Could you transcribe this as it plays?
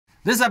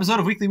This episode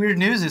of Weekly Weird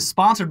News is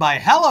sponsored by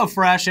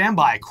HelloFresh and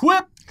by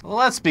Quip.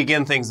 Let's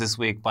begin things this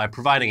week by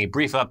providing a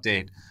brief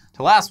update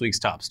to last week's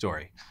top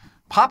story.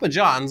 Papa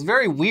John's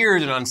very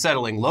weird and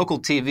unsettling local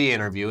TV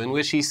interview in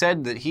which he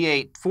said that he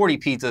ate 40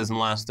 pizzas in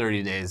the last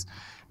 30 days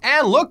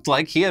and looked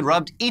like he had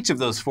rubbed each of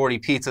those 40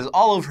 pizzas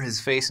all over his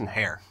face and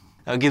hair.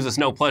 Now, it gives us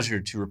no pleasure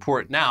to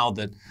report now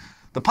that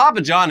the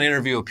Papa John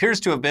interview appears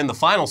to have been the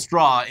final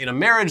straw in a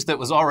marriage that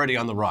was already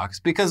on the rocks,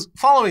 because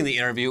following the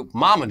interview,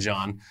 Mama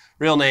John,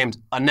 real named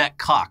Annette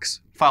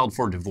Cox, filed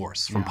for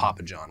divorce from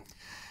Papa John.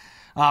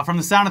 From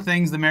the sound of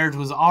things, the marriage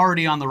was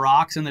already on the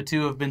rocks, and the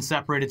two have been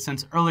separated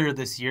since earlier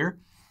this year,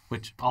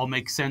 which all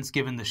makes sense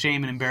given the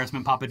shame and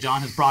embarrassment Papa John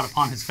has brought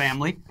upon his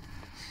family.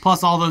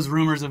 Plus all those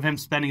rumors of him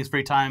spending his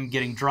free time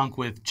getting drunk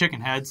with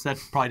chicken heads, that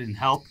probably didn't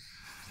help.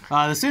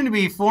 The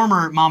soon-to-be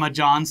former Mama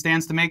John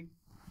stands to make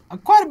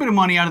quite a bit of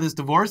money out of this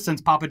divorce,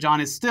 since Papa John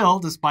is still,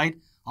 despite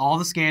all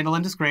the scandal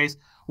and disgrace,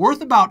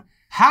 worth about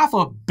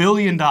 $500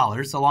 million,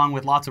 along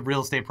with lots of real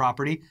estate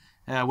property,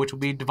 which will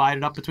be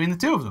divided up between the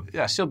two of them.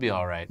 Yeah, she'll be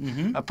all right.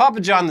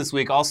 Papa John this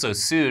week also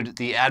sued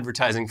the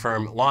advertising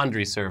firm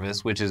Laundry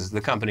Service, which is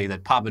the company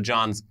that Papa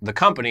John's, the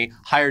company,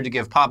 hired to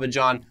give Papa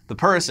John, the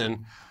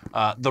person,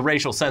 the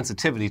racial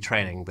sensitivity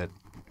training that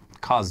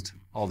caused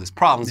all these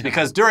problems.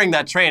 Because during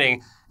that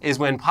training is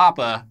when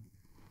Papa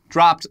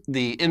dropped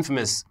the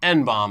infamous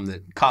N-bomb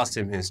that cost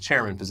him his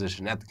chairman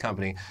position at the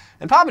company.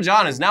 And Papa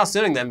John is now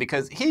suing them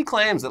because he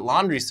claims that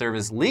Laundry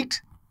Service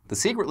leaked the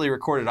secretly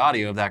recorded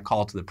audio of that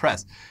call to the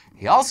press.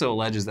 He also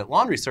alleges that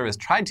Laundry Service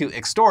tried to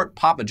extort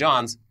Papa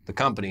John's, the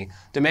company,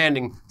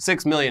 demanding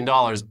 $6 million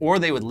or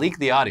they would leak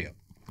the audio.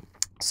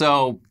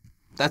 So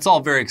that's all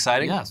very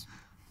exciting. Yes.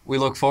 We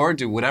look forward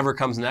to whatever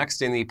comes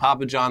next in the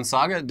Papa John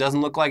saga. It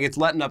doesn't look like it's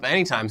letting up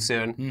anytime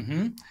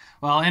soon.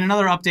 Well, in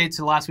another update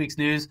to last week's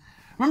news,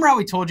 remember how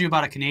we told you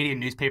about a Canadian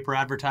newspaper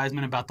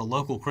advertisement about the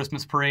local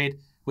Christmas parade,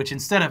 which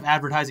instead of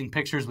advertising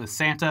pictures with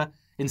Santa,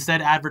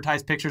 instead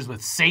advertised pictures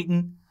with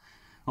Satan?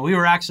 Well, we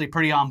were actually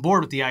pretty on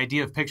board with the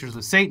idea of pictures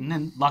with Satan,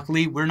 and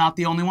luckily we're not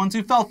the only ones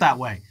who felt that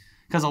way,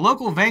 because a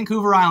local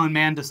Vancouver Island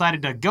man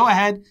decided to go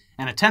ahead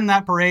and attend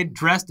that parade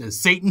dressed as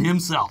Satan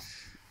himself.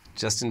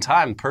 Just in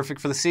time, perfect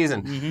for the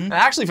season. And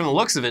actually, from the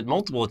looks of it,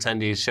 multiple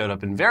attendees showed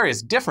up in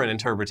various different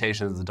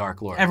interpretations of the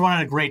Dark Lord. Everyone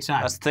had a great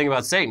time. That's the thing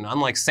about Satan.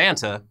 Unlike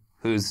Santa,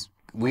 who's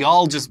we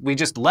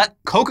just let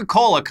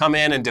Coca-Cola come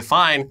in and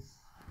define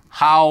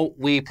how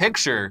we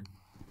picture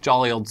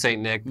jolly old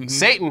Saint Nick.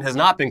 Satan has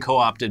not been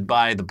co-opted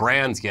by the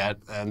brands yet,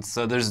 and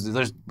so there's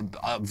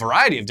a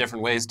variety of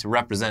different ways to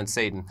represent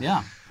Satan.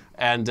 Yeah.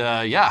 And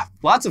yeah,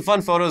 lots of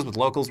fun photos with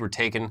locals were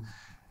taken.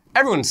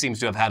 Everyone seems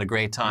to have had a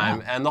great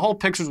time, and the whole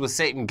pictures with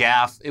Satan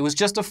gaff, it was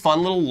just a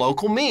fun little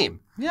local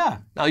meme. Yeah.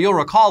 Now, you'll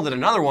recall that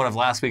another one of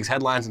last week's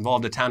headlines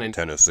involved a town in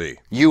Tennessee,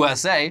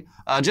 USA,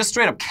 just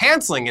straight up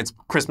canceling its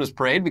Christmas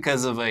parade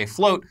because of a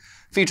float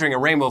featuring a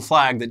rainbow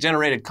flag that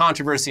generated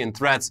controversy and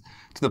threats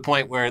to the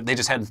point where they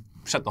just had to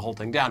shut the whole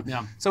thing down.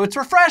 Yeah. So it's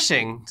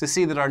refreshing to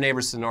see that our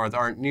neighbors to the north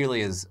aren't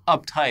nearly as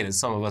uptight as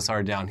some of us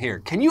are down here.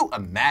 Can you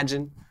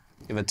imagine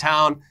if a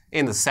town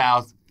in the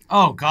south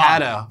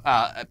had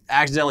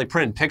accidentally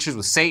printed pictures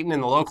with Satan in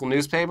the local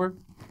newspaper?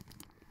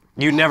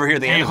 You'd never hear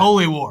the end of it. A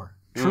holy war.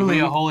 Truly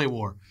a holy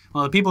war.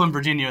 Well, the people in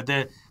Virginia,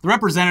 the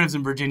representatives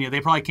in Virginia,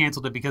 they probably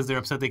canceled it because they're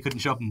upset they couldn't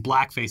show up in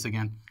blackface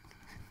again.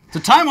 It's a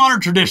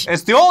time-honored tradition.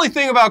 It's the only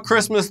thing about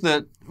Christmas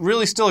that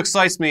really still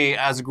excites me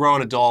as a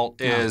grown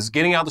adult is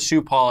getting out the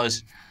shoe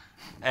polish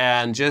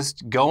and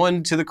just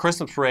going to the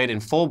Christmas parade in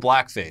full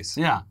blackface.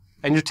 Yeah.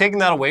 And you're taking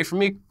that away from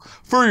me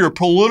for your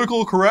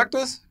political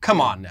correctness?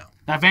 Come on now.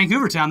 That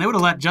Vancouver town, they would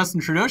have let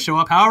Justin Trudeau show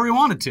up however he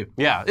wanted to.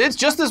 Yeah, it's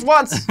just this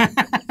once.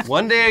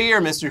 One day a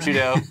year, Mr.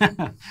 Trudeau.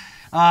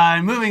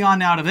 Moving on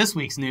now to this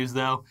week's news,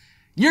 though.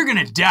 You're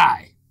gonna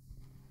die.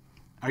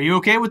 Are you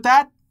okay with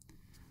that?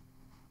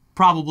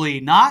 Probably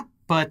not,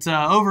 but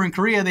over in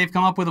Korea, they've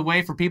come up with a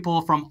way for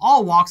people from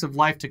all walks of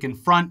life to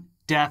confront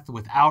death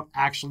without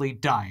actually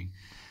dying.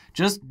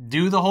 Just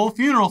do the whole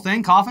funeral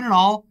thing, coffin and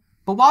all,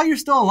 but while you're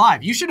still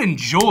alive, you should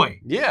enjoy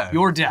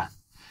your death.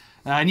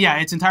 And yeah,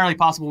 it's entirely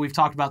possible we've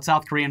talked about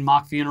South Korean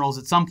mock funerals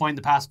at some point in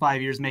the past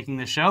 5 years making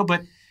this show,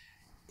 but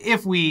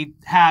if we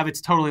have,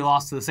 it's totally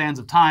lost to the sands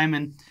of time,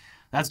 and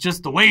that's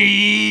just the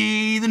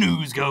way the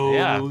news goes.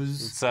 Yeah,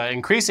 it's,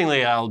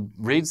 increasingly I'll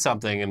read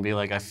something and be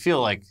like, I feel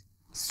like,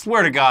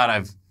 swear to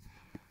God,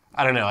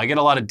 I don't know, I get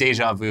a lot of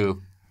deja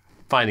vu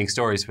finding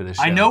stories for this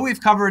show. I know we've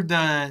covered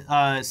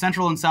the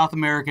Central and South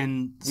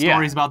American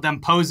stories about them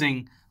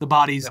posing the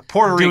bodies.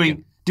 Puerto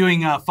Rican.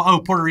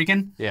 Puerto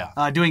Rican?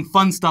 Yeah. Doing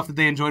fun stuff that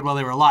they enjoyed while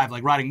they were alive,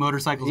 like riding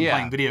motorcycles and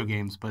playing video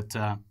games. But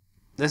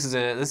this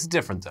is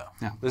different though.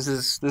 Yeah. This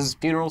is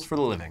funerals for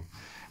the living.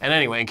 And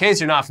anyway, in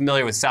case you're not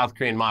familiar with South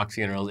Korean mock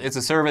funerals, it's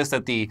a service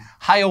that the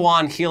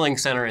Haeowon Healing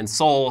Center in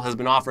Seoul has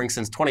been offering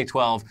since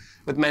 2012,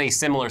 with many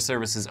similar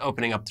services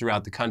opening up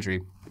throughout the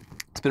country.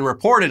 It's been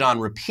reported on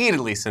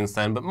repeatedly since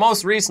then, but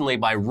most recently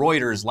by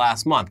Reuters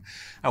last month.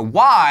 Now,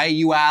 why,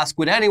 you ask,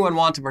 would anyone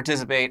want to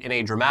participate in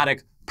a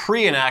dramatic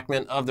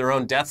pre-enactment of their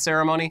own death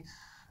ceremony?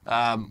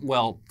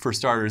 Well, for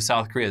starters,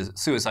 South Korea's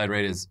suicide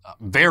rate is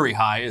very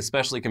high,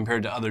 especially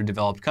compared to other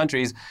developed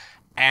countries.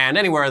 And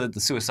anywhere that the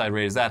suicide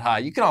rate is that high,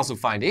 you can also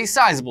find a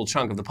sizable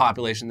chunk of the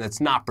population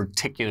that's not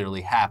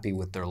particularly happy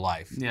with their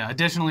life. Yeah,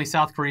 additionally,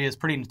 South Korea is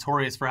pretty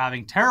notorious for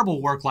having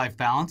terrible work-life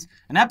balance,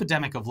 an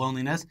epidemic of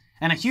loneliness,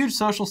 and a huge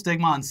social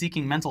stigma on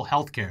seeking mental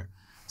health care.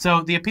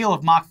 So the appeal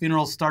of mock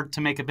funerals start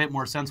to make a bit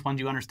more sense when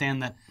you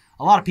understand that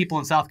a lot of people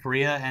in South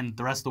Korea, and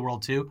the rest of the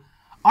world too,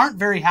 aren't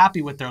very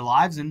happy with their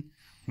lives and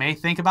may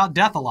think about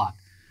death a lot.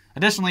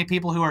 Additionally,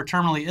 people who are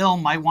terminally ill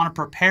might want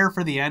to prepare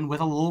for the end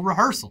with a little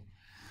rehearsal.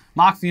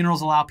 Mock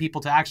funerals allow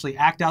people to actually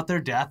act out their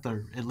death,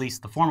 or at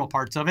least the formal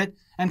parts of it,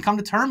 and come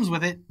to terms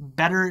with it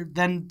better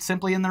than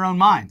simply in their own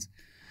minds.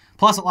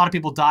 Plus, a lot of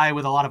people die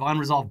with a lot of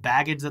unresolved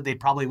baggage that they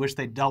probably wish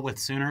they'd dealt with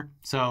sooner,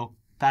 so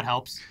that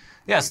helps.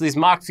 Yeah, so these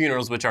mock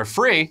funerals, which are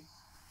free,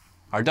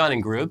 are done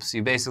in groups.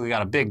 You basically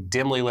got a big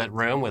dimly lit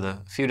room with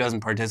a few dozen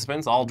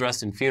participants, all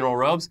dressed in funeral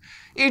robes,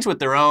 each with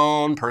their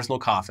own personal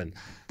coffin.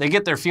 They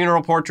get their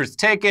funeral portraits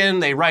taken,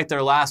 they write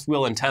their last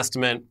will and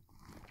testament,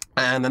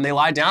 and then they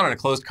lie down in a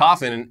closed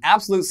coffin in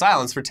absolute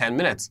silence for 10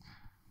 minutes.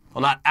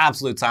 Well, not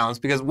absolute silence,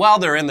 because while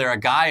they're in there, a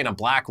guy in a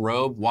black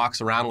robe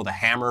walks around with a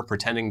hammer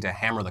pretending to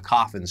hammer the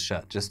coffins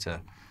shut, just to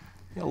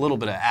a little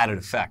bit of added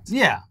effect.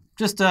 Yeah,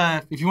 just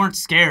if you weren't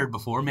scared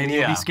before, maybe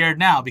you'll be scared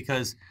now,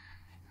 because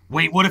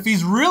wait, what if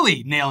he's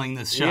really nailing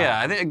this shut? Yeah,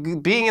 I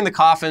think being in the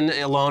coffin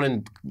alone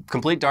in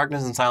complete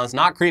darkness and silence,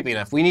 not creepy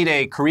enough. We need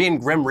a Korean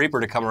Grim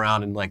Reaper to come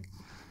around and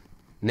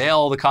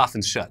nail the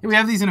coffins shut. We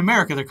have these in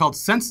America. They're called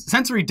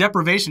sensory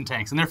deprivation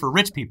tanks, and they're for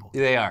rich people.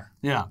 They are.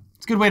 Yeah.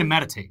 It's a good way to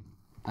meditate,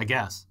 I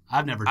guess.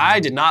 I've never done I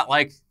it. did not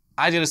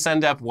I did a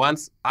send-up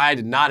once. I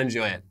did not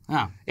enjoy it.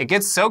 Oh. It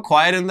gets so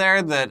quiet in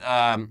there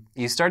that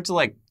you start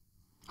to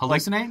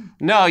hallucinate?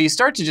 No, you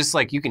start to just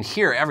you can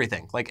hear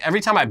everything.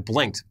 Every time I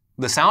blinked,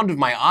 the sound of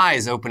my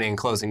eyes opening and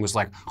closing was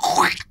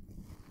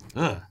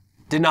Ugh.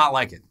 Did not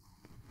like it.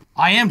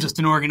 I am just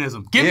an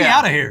organism. Get me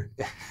out of here.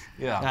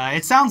 Yeah.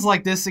 It sounds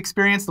like this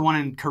experience, the one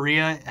in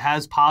Korea,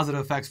 has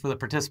positive effects for the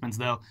participants,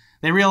 though.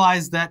 They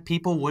realized that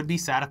people would be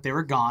sad if they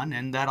were gone,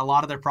 and that a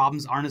lot of their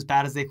problems aren't as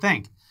bad as they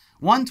think.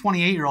 One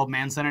 28-year-old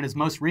man said in his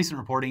most recent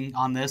reporting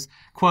on this,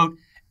 quote,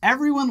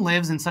 "Everyone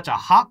lives in such a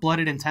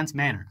hot-blooded, intense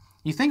manner.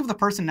 You think of the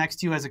person next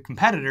to you as a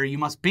competitor you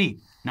must beat,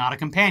 not a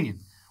companion.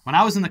 When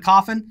I was in the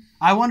coffin,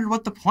 I wondered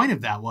what the point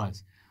of that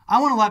was.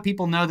 I want to let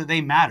people know that they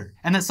matter,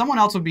 and that someone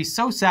else would be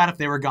so sad if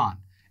they were gone.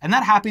 And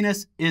that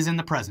happiness is in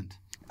the present."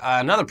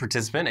 Another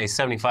participant, a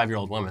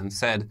 75-year-old woman,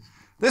 said,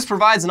 "This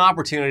provides an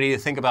opportunity to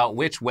think about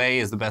which way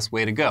is the best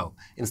way to go.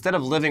 Instead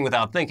of living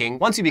without thinking,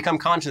 once you become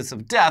conscious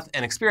of death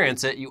and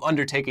experience it, you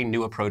undertake a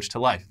new approach to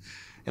life."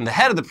 And the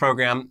head of the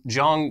program,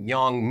 Jong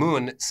Yong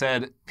Moon,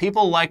 said,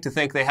 "People like to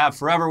think they have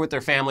forever with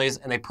their families,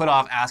 and they put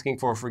off asking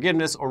for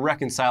forgiveness or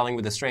reconciling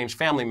with estranged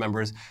family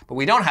members, but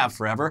we don't have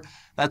forever.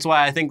 That's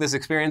why I think this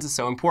experience is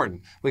so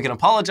important. We can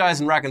apologize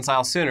and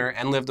reconcile sooner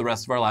and live the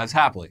rest of our lives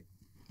happily."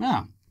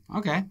 Yeah,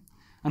 okay.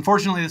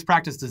 Unfortunately, this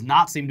practice does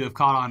not seem to have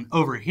caught on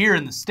over here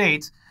in the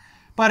States,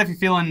 but if you're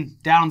feeling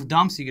down in the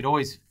dumps, you could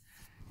always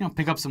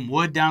pick up some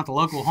wood down at the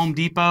local Home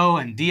Depot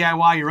and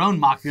DIY your own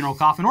mock funeral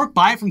coffin, or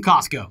buy it from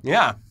Costco.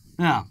 Yeah.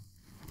 Yeah.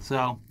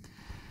 So,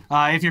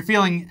 if you're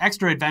feeling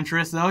extra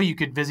adventurous, though, you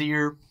could visit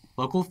your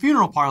local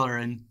funeral parlor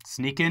and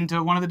sneak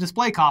into one of the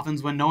display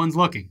coffins when no one's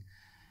looking.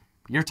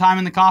 Your time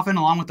in the coffin,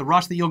 along with the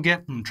rush that you'll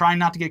get from trying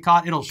not to get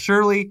caught, it'll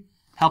surely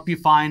help you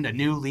find a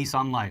new lease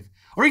on life.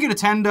 Or you could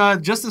attend,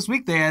 just this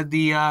week, they had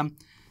the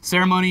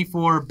ceremony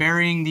for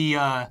burying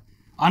the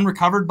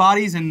unrecovered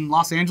bodies in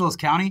Los Angeles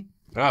County.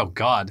 Oh,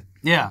 God.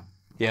 Yeah.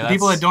 Yeah, the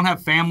people that don't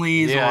have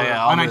families or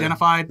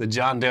unidentified. The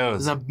John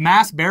Does. There's a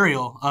mass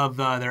burial of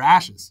their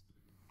ashes.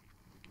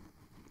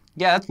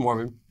 Yeah, that's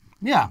morbid.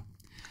 Yeah.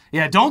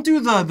 Yeah, don't do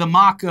the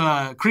mock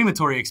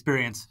crematory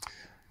experience.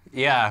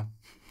 Yeah.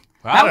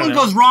 Well, that one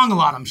goes wrong a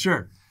lot, I'm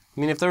sure. I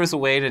mean, if there was a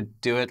way to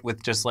do it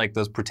with just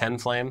those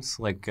pretend flames,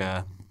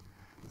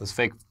 those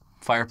fake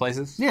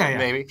fireplaces. Yeah,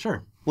 maybe.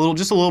 Sure.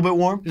 Just a little bit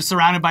warm. Just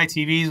surrounded by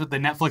TVs with the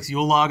Netflix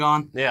Yule log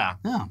on. Yeah.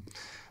 Yeah.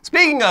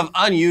 Speaking of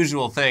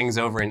unusual things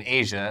over in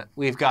Asia,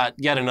 we've got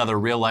yet another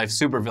real-life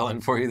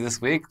supervillain for you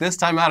this week, this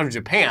time out of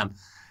Japan.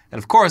 And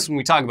of course, when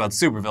we talk about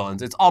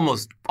supervillains, it's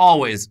almost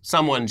always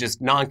someone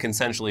just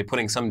non-consensually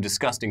putting some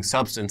disgusting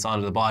substance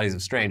onto the bodies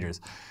of strangers.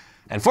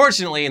 And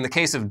fortunately, in the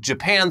case of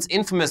Japan's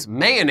infamous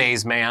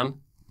Mayonnaise Man,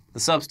 the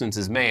substance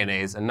is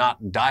mayonnaise and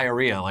not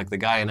diarrhea like the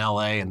guy in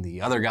LA and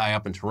the other guy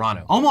up in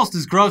Toronto. Almost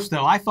as gross,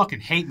 though. I fucking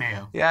hate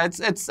mayo. Yeah,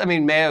 I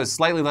mean, mayo is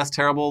slightly less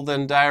terrible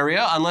than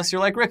diarrhea, unless you're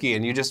like Ricky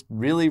and you just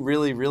really,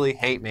 really, really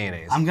hate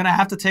mayonnaise. I'm gonna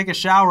have to take a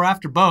shower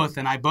after both,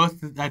 and I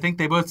think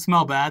they both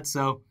smell bad,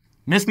 so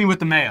miss me with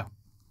the mayo.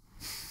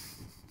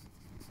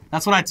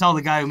 That's what I tell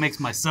the guy who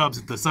makes my subs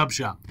at the sub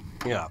shop.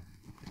 Yeah.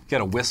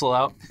 Get a whistle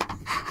out.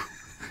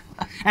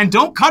 And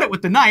don't cut it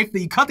with the knife that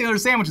you cut the other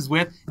sandwiches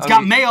with. It's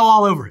got mayo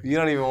all over it. You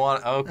don't even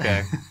want...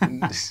 Okay.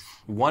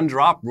 One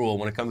drop rule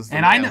when it comes to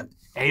and mayo. I know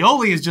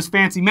aioli is just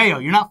fancy mayo.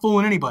 You're not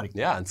fooling anybody.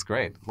 Yeah, it's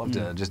great. Love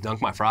to just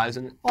dunk my fries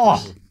in it.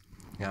 Oh.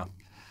 Yeah.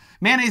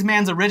 Mayonnaise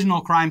Man's original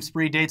crime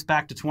spree dates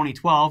back to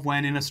 2012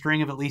 when, in a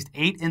string of at least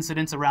 8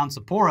 incidents around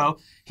Sapporo,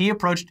 he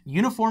approached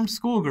uniformed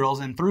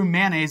schoolgirls and threw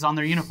mayonnaise on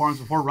their uniforms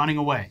before running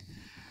away.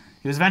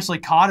 He was eventually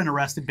caught and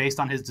arrested based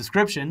on his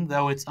description,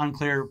 though it's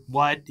unclear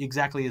what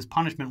exactly his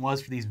punishment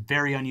was for these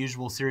very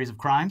unusual series of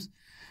crimes.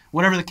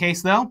 Whatever the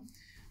case, though,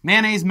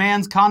 Mayonnaise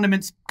Man's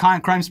condiments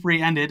crime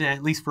spree ended,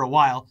 at least for a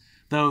while,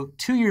 though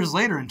 2 years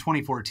later in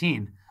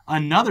 2014,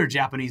 another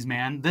Japanese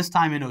man, this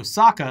time in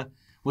Osaka,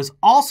 was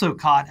also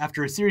caught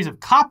after a series of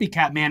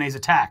copycat mayonnaise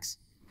attacks.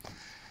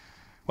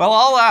 Well,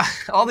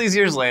 all these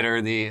years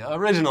later, the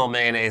original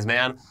Mayonnaise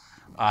Man,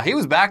 he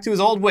was back to his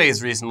old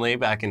ways recently,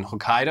 back in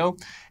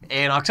Hokkaido.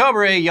 In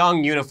October, a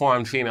young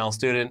uniformed female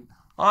student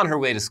on her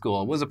way to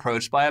school was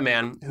approached by a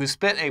man who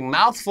spit a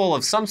mouthful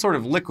of some sort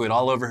of liquid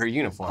all over her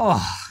uniform.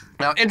 Oh.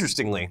 Now,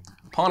 interestingly,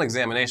 upon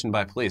examination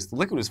by police, the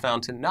liquid was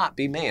found to not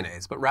be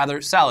mayonnaise, but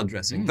rather salad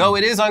dressing, though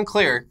it is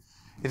unclear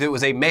if it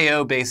was a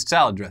mayo-based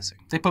salad dressing.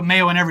 They put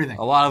mayo in everything.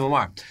 A lot of them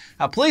are.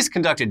 Now, police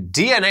conducted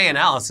DNA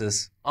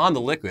analysis on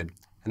the liquid,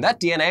 and that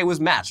DNA was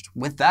matched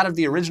with that of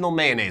the original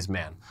Mayonnaise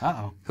Man,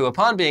 who,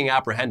 upon being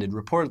apprehended,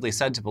 reportedly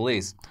said to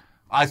police,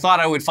 "I thought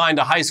I would find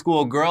a high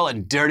school girl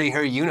and dirty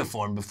her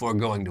uniform before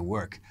going to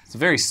work." It's a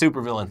very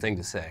supervillain thing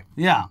to say.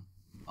 Yeah.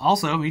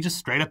 Also, he just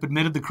straight up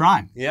admitted the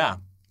crime. Yeah.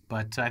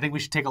 But I think we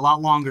should take a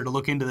lot longer to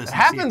look into this. It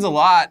happens a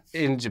lot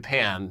in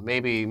Japan.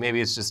 Maybe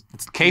it's just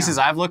cases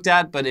I've looked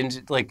at, but in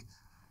like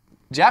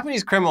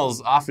Japanese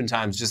criminals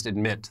oftentimes just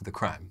admit to the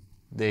crime.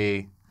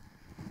 They're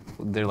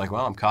like,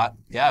 "Well, I'm caught.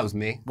 Yeah, it was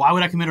me." Why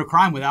would I commit a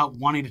crime without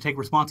wanting to take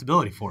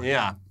responsibility for it?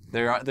 Yeah,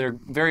 they're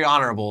very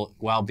honorable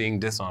while being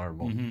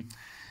dishonorable. Mm-hmm.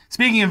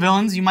 Speaking of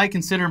villains, you might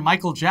consider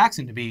Michael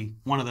Jackson to be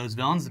one of those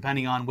villains,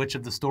 depending on which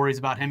of the stories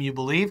about him you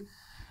believe.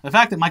 The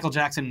fact that Michael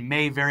Jackson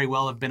may very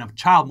well have been a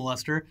child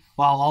molester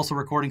while also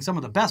recording some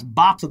of the best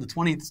bops of the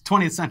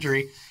 20th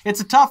century,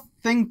 it's a tough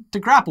thing to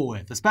grapple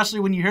with,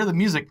 especially when you hear the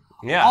music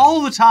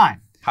all the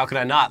time. How could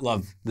I not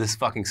love this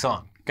fucking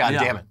song? God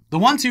damn it. The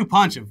 1-2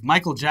 punch of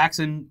Michael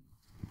Jackson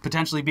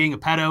potentially being a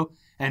pedo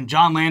and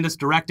John Landis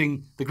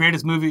directing the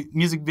greatest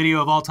music video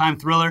of all time,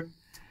 Thriller,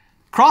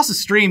 crosses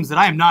streams that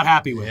I am not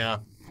happy with. Yeah,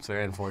 it's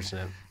very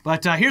unfortunate.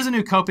 But here's a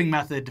new coping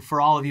method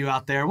for all of you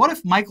out there. What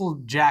if Michael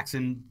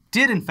Jackson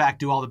did in fact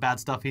do all the bad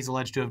stuff he's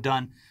alleged to have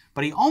done,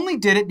 but he only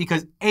did it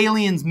because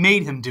aliens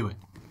made him do it?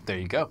 There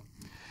you go.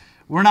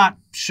 We're not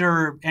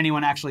sure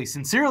anyone actually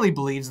sincerely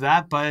believes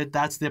that, but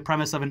that's the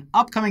premise of an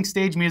upcoming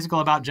stage musical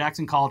about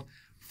Jackson called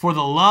For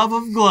the Love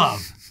of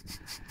Glove.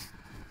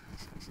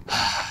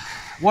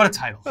 What a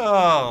title.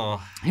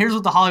 Oh. Here's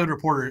what the Hollywood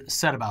Reporter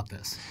said about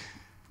this.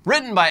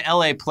 Written by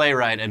LA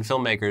playwright and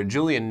filmmaker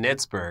Julian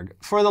Nitzberg,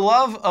 For the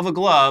Love of a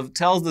Glove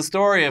tells the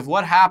story of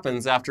what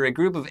happens after a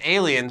group of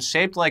aliens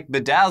shaped like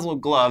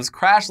bedazzled gloves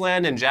crash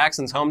land in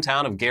Jackson's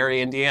hometown of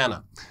Gary,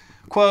 Indiana.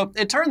 Quote,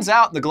 "It turns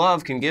out the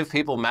glove can give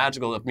people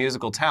magical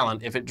musical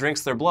talent if it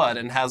drinks their blood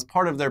and has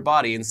part of their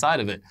body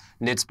inside of it,"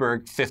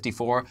 Nitzberg,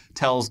 54,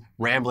 tells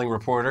Rambling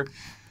Reporter.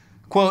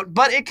 Quote,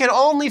 "But it can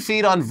only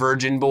feed on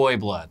virgin boy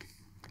blood."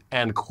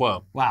 End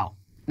quote. Wow.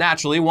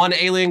 Naturally, one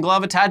alien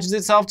glove attaches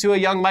itself to a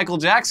young Michael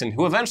Jackson,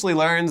 who eventually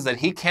learns that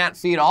he can't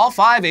feed all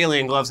 5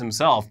 alien gloves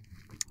himself,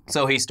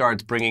 so he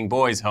starts bringing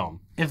boys home.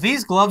 If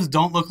these gloves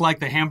don't look like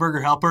the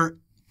Hamburger Helper,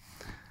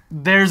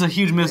 there's a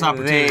huge missed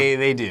opportunity.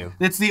 They do.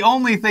 It's the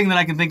only thing that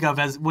I can think of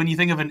as when you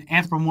think of an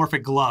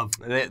anthropomorphic glove.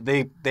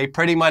 They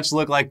pretty much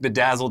look like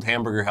bedazzled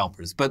Hamburger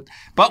Helpers, but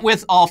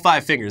with all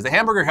 5 fingers. The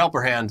Hamburger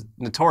Helper hand,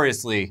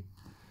 notoriously,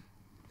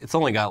 it's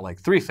only got like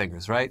 3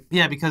 fingers, right?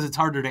 Yeah, because it's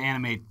harder to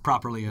animate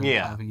properly.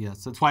 Yeah.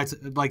 So that's why it's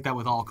like that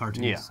with all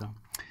cartoons. Yeah. So.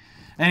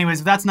 Anyways,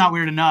 if that's not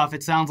weird enough,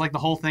 it sounds like the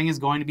whole thing is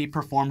going to be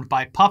performed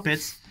by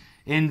puppets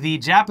in the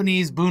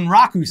Japanese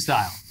bunraku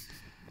style.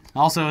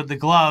 Also, the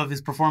glove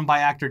is performed by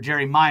actor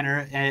Jerry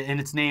Minor, and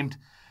it's named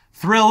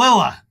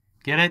Thrillilla.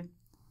 Get it?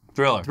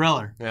 Thriller.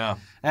 Thriller. Yeah.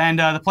 And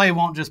the play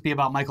won't just be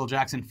about Michael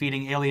Jackson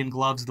feeding alien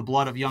gloves the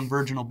blood of young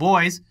virginal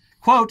boys.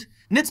 Quote,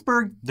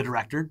 Nitzberg, the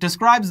director,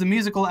 describes the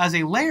musical as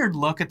a layered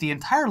look at the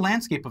entire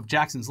landscape of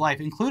Jackson's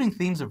life, including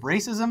themes of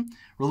racism,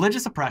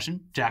 religious oppression,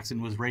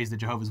 Jackson was raised a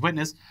Jehovah's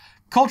Witness,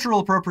 cultural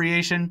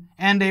appropriation,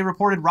 and a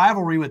reported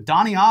rivalry with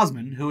Donny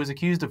Osmond, who is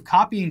accused of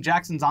copying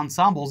Jackson's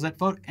ensembles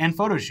and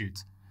photo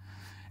shoots.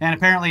 And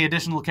apparently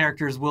additional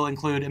characters will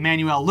include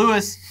Emmanuel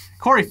Lewis,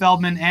 Corey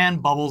Feldman,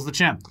 and Bubbles the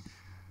Chimp.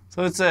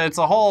 So it's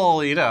a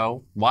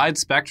whole, wide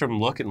spectrum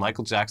look at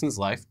Michael Jackson's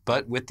life,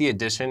 but with the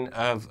addition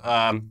of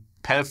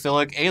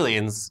pedophilic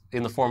aliens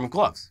in the form of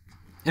gloves.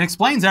 It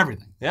explains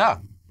everything. Yeah.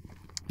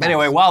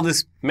 Anyway, while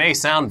this may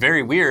sound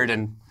very weird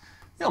and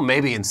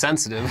maybe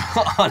insensitive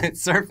on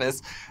its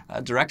surface,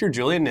 director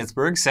Julian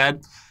Nitzberg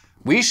said,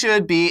 "We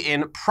should be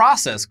in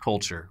process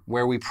culture,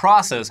 where we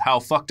process how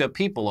fucked up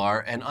people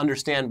are and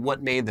understand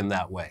what made them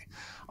that way.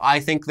 I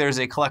think there's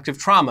a collective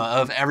trauma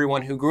of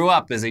everyone who grew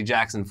up as a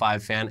Jackson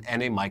 5 fan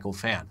and a Michael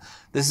fan.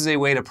 This is a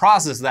way to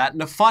process that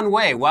in a fun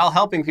way while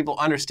helping people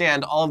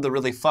understand all of the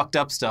really fucked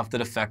up stuff that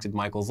affected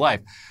Michael's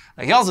life."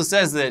 He also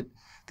says that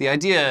The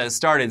idea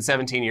started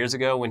 17 years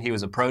ago when he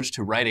was approached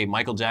to write a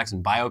Michael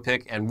Jackson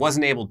biopic and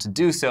wasn't able to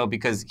do so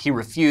because he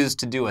refused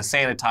to do a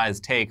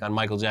sanitized take on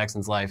Michael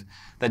Jackson's life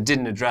that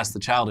didn't address the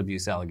child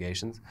abuse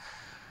allegations.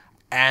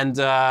 And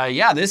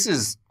yeah, this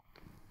is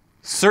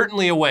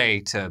certainly a way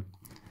to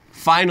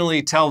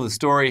finally tell the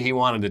story he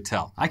wanted to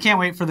tell. I can't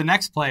wait for the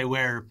next play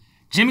where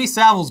Jimmy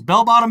Savile's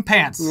bell-bottom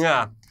pants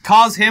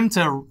cause him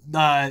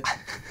to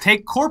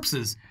take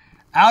corpses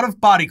out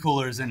of body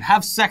coolers and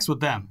have sex with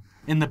them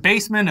in the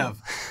basement of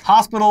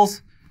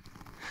hospitals.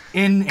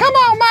 Come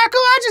on, Michael,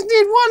 I just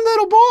need one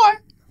little boy.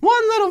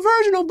 One little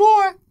virginal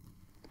boy.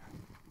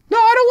 No,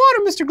 I don't want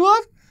him, Mr.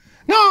 Glove.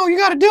 No, you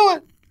gotta do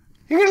it.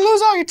 You're gonna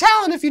lose all your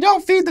talent if you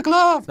don't feed the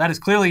glove. That is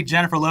clearly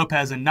Jennifer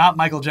Lopez and not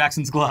Michael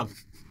Jackson's glove.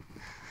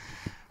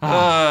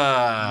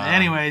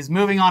 Anyways,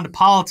 moving on to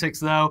politics,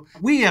 though.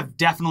 We have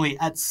definitely,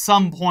 at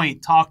some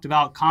point, talked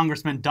about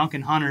Congressman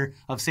Duncan Hunter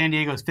of San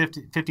Diego's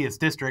 50th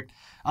District,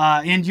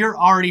 and you're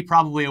already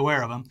probably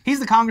aware of him. He's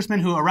the congressman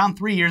who, around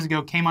 3 years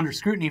ago, came under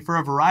scrutiny for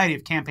a variety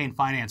of campaign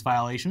finance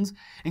violations,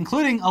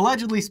 including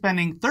allegedly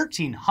spending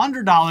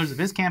 $1,300 of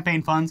his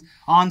campaign funds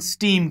on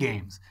Steam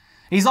games.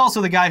 He's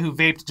also the guy who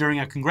vaped during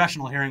a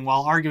congressional hearing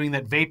while arguing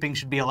that vaping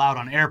should be allowed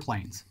on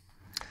airplanes.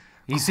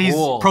 He's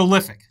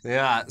prolific.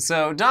 Yeah,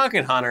 so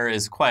Duncan Hunter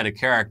is quite a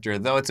character,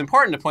 though it's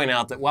important to point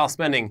out that while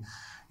spending,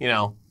 you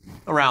know,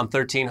 around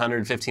 $1,300,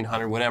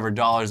 $1,500, whatever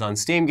dollars on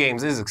Steam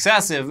games is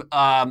excessive,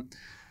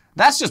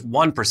 that's just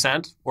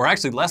 1%, or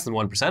actually less than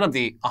 1% of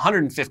the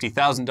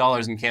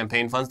 $150,000 in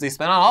campaign funds they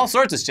spent on all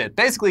sorts of shit,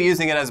 basically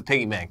using it as a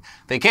piggy bank.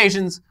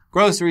 Vacations,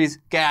 groceries,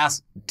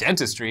 gas,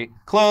 dentistry,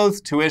 clothes,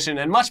 tuition,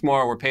 and much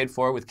more were paid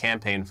for with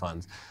campaign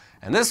funds.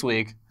 And this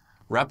week,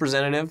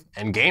 Representative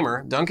and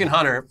gamer Duncan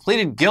Hunter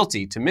pleaded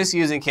guilty to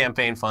misusing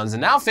campaign funds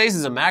and now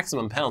faces a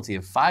maximum penalty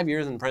of 5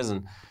 years in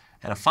prison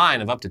and a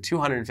fine of up to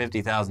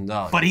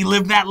 $250,000. But he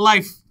lived that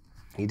life.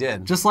 He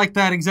did. Just like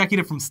that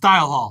executive from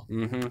Style Hall.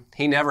 Mm-hmm.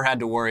 He never had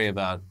to worry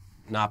about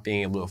not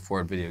being able to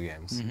afford video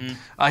games.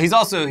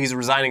 Mm-hmm. He's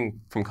resigning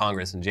from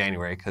Congress in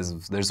January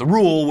because there's a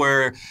rule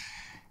where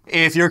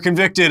if you're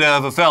convicted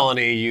of a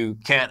felony, you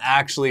can't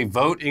actually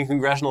vote in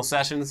congressional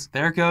sessions.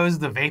 There goes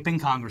the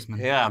vaping congressman.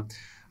 Yeah.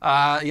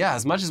 Yeah,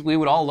 as much as we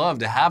would all love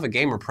to have a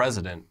gamer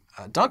president,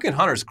 Duncan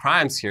Hunter's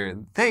crimes here,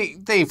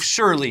 they've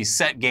surely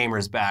set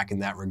gamers back in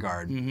that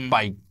regard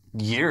by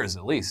years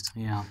at least.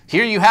 Yeah.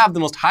 Here you have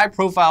the most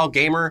high-profile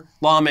gamer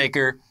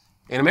lawmaker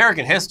in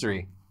American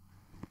history,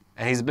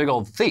 and he's a big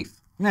old thief.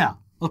 Yeah.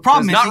 Well, the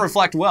problem does not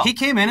reflect well. He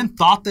came in and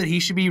thought that he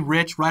should be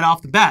rich right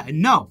off the bat.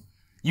 And no,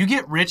 you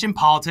get rich in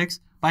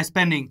politics by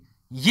spending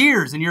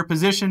years in your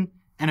position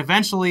and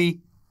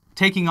eventually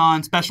taking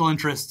on special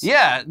interests.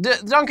 Yeah,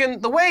 Duncan,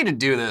 the way to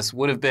do this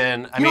would have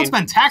been, You don't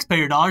spend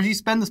taxpayer dollars, you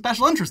spend the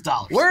special interest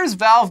dollars. Where is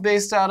Valve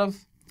based out of?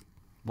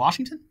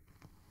 Washington?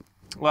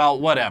 Well,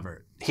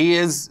 whatever. He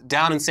is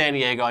down in San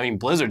Diego. I mean,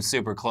 Blizzard's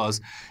super close.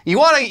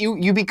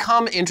 You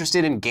become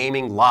interested in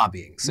gaming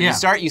lobbying. So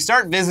you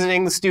start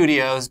visiting the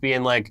studios,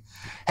 being like,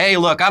 "Hey,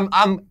 look,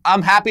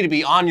 I'm happy to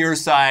be on your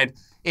side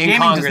in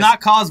Gaming Congress. does not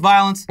cause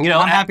violence. You know,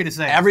 I'm happy to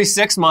say every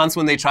 6 months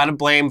when they try to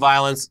blame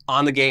violence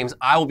on the games,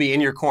 I will be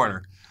in your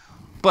corner.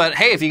 But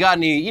hey, if you got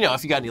any,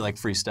 like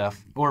free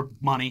stuff or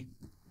money.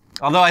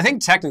 Although I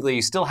think technically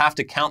you still have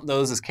to count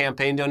those as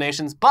campaign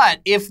donations. But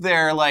if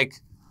they're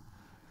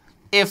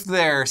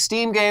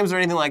Steam games or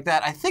anything like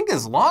that, I think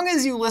as long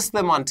as you list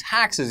them on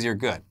taxes, you're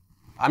good.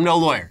 I'm no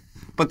lawyer,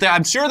 but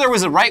I'm sure there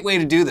was a right way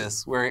to do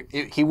this where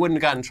he wouldn't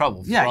have gotten in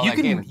trouble. Yeah,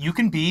 you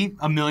can be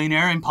a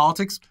millionaire in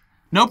politics,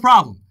 no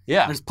problem.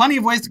 Yeah, there's plenty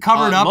of ways to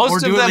cover it up or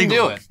do it legally. Most of them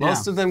do it.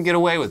 Most of them get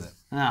away with it.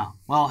 Yeah.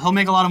 Well, he'll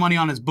make a lot of money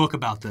on his book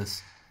about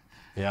this.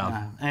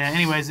 Yeah.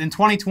 Anyways, in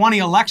 2020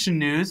 election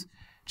news,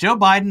 Joe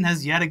Biden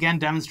has yet again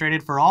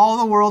demonstrated for all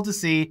the world to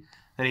see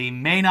that he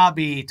may not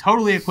be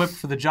totally equipped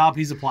for the job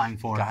he's applying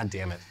for. God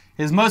damn it.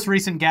 His most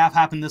recent gaffe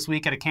happened this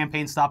week at a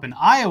campaign stop in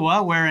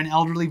Iowa where an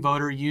elderly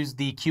voter used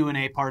the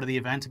Q&A part of the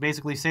event to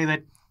basically say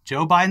that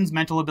Joe Biden's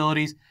mental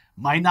abilities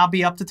might not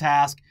be up to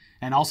task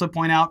and also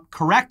point out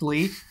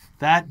correctly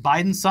that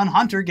Biden's son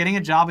Hunter getting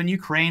a job in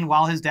Ukraine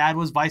while his dad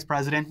was vice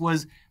president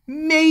was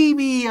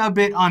maybe a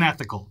bit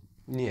unethical.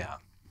 Yeah.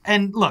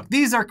 And look,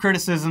 these are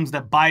criticisms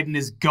that Biden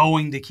is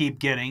going to keep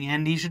getting,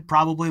 and he should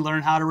probably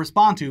learn how to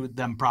respond to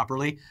them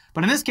properly.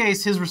 But in this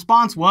case, his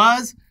response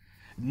was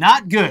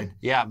not good.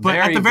 Yeah, but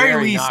at the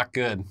very least, not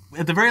good.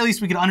 At the very least,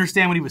 we could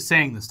understand what he was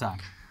saying this time.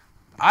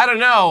 I don't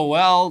know.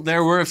 Well,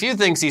 there were a few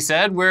things he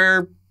said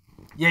where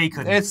he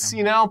couldn't. It's,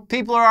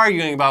 people are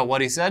arguing about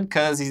what he said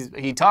because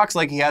he talks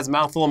like he has a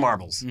mouthful of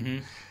marbles. Mm-hmm.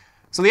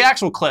 So the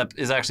actual clip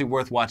is actually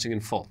worth watching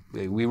in full.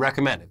 We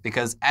recommend it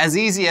because as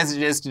easy as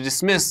it is to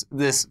dismiss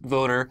this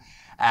voter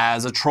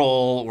as a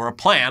troll or a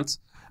plant,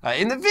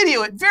 in the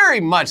video it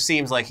very much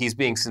seems like he's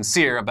being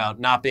sincere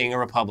about not being a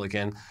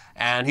Republican,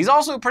 and he's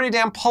also pretty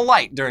damn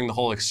polite during the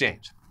whole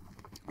exchange.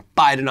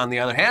 Biden, on the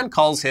other hand,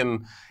 calls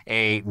him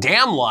a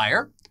damn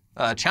liar,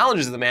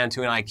 challenges the man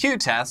to an IQ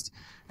test,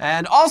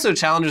 and also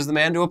challenges the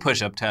man to a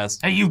push-up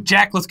test. Hey, you,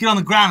 Jack, let's get on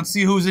the ground and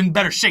see who's in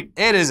better shape.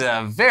 It is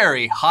a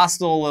very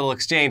hostile little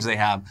exchange they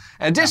have.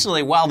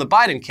 Additionally, while the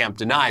Biden camp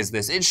denies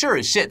this, it sure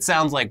as shit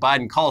sounds like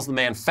Biden calls the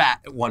man fat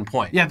at one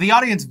point. Yeah, the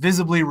audience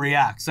visibly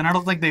reacts, and I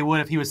don't think they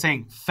would if he was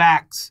saying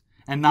facts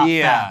and not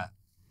fat.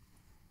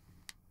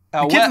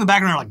 The kids in the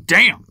background are like,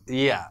 damn.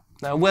 Yeah.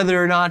 Now,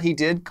 whether or not he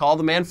did call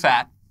the man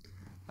fat,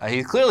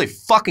 he's clearly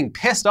fucking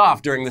pissed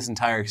off during this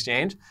entire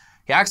exchange.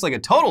 He acts like a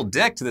total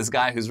dick to this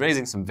guy who's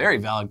raising some very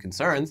valid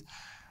concerns.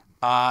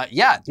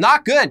 Yeah,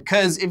 not good,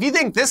 because if you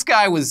think this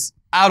guy was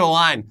out of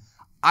line,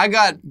 I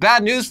got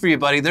bad news for you,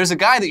 buddy. There's a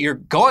guy that you're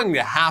going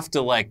to have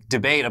to, like,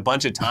 debate a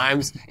bunch of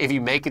times if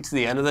you make it to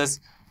the end of this,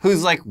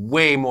 who's, like,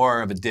 way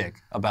more of a dick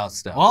about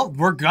stuff. Well,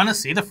 we're gonna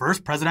see the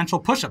first presidential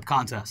push-up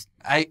contest.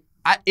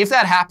 If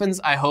that happens,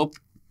 I hope,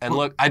 and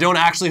look, I don't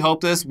actually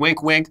hope this,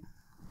 wink, wink.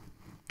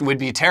 It would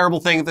be a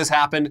terrible thing if this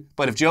happened,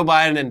 but if Joe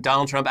Biden and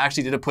Donald Trump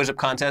actually did a push-up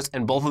contest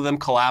and both of them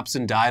collapsed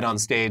and died on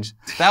stage,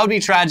 that would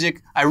be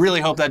tragic. I really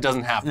hope that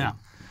doesn't happen. Yeah.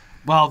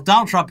 Well,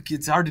 Donald Trump,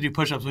 it's hard to do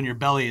push-ups when your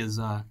belly is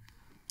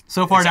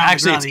so far down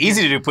Actually, the ground. it's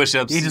easy to do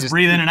push-ups. You just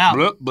breathe in and out.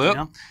 Bloop, bloop. You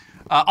know?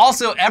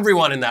 Also,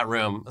 everyone in that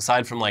room,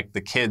 aside from like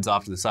the kids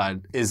off to the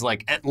side, is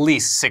like at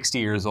least 60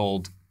 years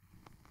old.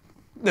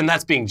 And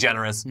that's being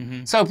generous.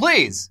 So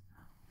please,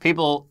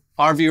 people,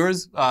 our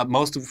viewers,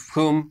 most of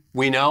whom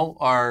we know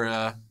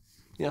are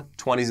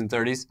 20s and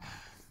 30s,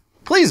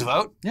 please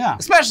vote. Yeah.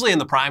 Especially in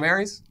the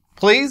primaries.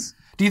 Please.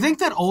 Do you think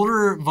that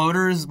older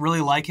voters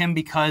really like him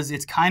because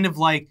it's kind of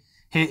like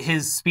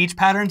his speech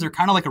patterns are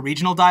kind of like a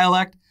regional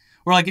dialect?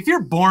 Where like if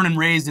you're born and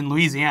raised in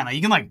Louisiana,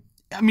 you can like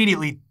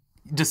immediately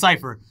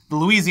decipher the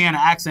Louisiana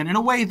accent in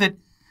a way that,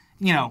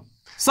 you know,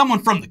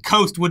 someone from the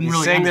coast wouldn't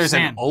really understand.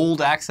 understand. There's an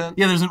old accent?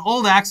 Yeah, there's an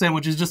old accent,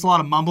 which is just a lot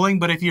of mumbling.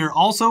 But if you're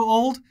also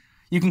old,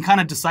 you can kind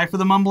of decipher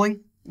the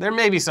mumbling. There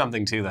may be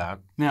something to that.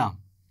 Yeah.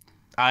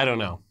 I don't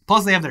know.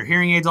 Plus, they have their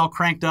hearing aids all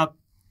cranked up.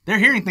 They're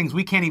hearing things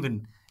we can't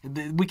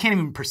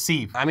even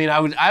perceive. I mean,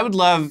 I would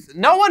love.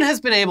 No one has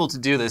been able to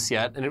do this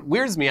yet, and it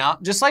weirds me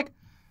out. Just like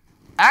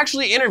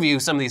actually interview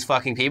some of these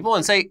fucking people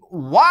and say,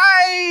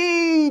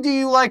 why do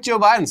you like Joe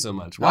Biden so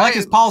much? Why? I like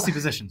his policy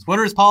positions. What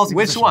are his policy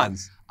positions? Which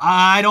ones?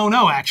 I don't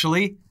know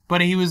actually,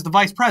 but he was the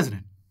vice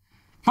president.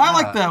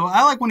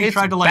 I like when he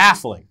tried to like.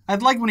 Baffling. I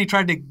like when he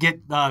tried to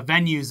get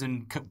venues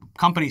and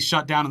companies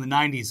shut down in the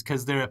 '90s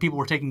because people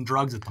were taking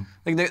drugs at them.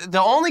 Like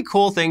the only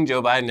cool thing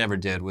Joe Biden ever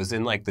did was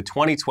in like the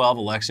 2012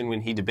 election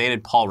when he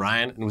debated Paul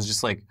Ryan and was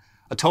just like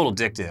a total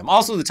dick to him.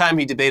 Also, the time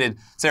he debated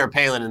Sarah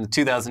Palin in the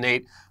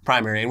 2008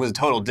 primary and was a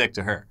total dick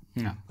to her.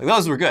 Yeah. Like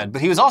those were good,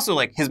 but he was also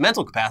like his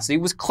mental capacity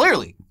was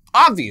clearly,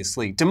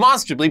 obviously,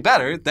 demonstrably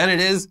better than it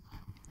is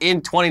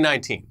in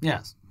 2019.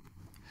 Yes.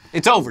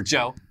 It's over,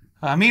 Joe.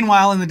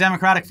 Meanwhile, in the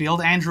Democratic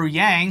field, Andrew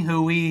Yang,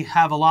 who we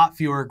have a lot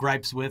fewer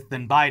gripes with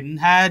than Biden,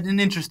 had an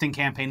interesting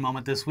campaign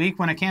moment this week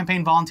when a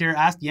campaign volunteer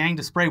asked Yang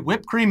to spray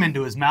whipped cream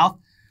into his mouth,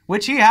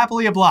 which he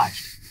happily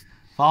obliged.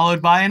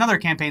 Followed by another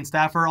campaign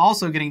staffer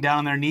also getting down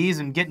on their knees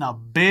and getting a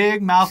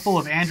big mouthful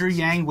of Andrew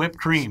Yang whipped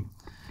cream.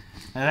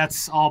 Now,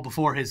 that's all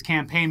before his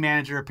campaign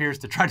manager appears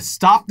to try to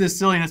stop this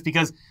silliness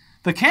because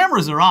the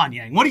cameras are on,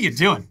 Yang. What are you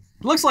doing?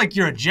 It looks like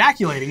you're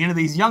ejaculating into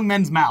these young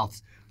men's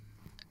mouths.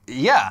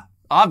 Yeah.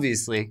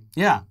 Obviously.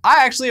 Yeah.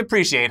 I actually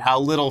appreciate how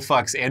little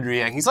fucks Andrew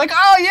Yang. He's like,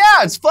 oh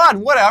yeah, it's fun,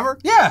 whatever.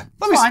 Yeah.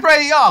 Let me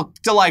spray you. Oh,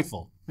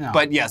 delightful. Yeah.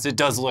 But yes, it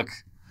does look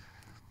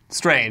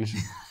strange.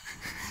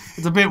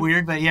 It's a bit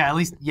weird, but yeah, at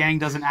least Yang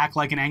doesn't act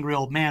like an angry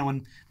old man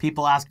when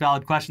people ask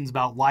valid questions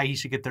about why he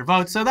should get their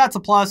vote, so that's a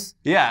plus.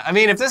 Yeah, I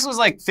mean, if this was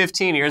like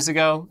 15 years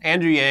ago,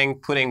 Andrew Yang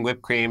putting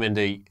whipped cream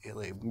into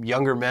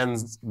younger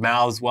men's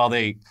mouths while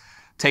they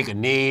take a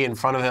knee in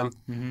front of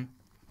him,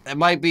 it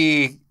might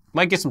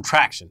get some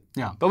traction.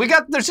 Yeah.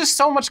 But there's just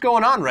so much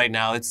going on right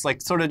now. It's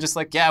like sort of just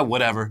like, yeah,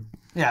 whatever.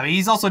 Yeah, but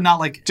he's also not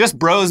like... Just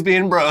bros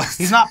being bros.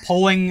 He's not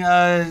polling,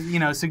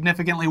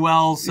 significantly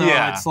well, so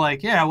it's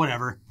like, yeah,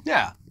 whatever.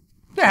 Yeah.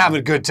 They're having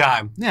a good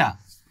time. Yeah.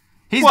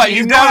 He's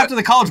going after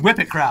the college whip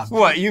it crowd.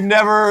 What, you've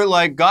never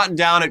like gotten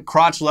down at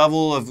crotch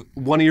level of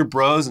one of your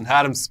bros and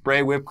had him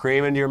spray whipped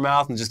cream into your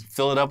mouth and just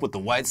fill it up with the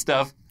white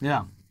stuff?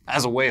 Yeah.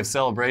 As a way of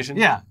celebration?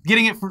 Yeah.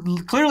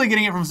 Clearly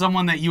getting it from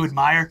someone that you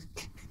admire.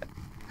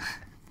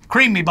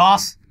 Cream me,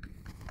 boss.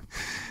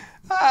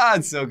 Ah,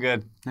 it's so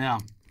good. Yeah.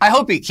 I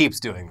hope he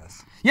keeps doing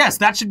this. Yes,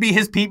 that should be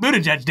his Pete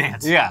Buttigieg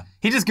dance. Yeah.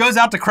 He just goes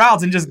out to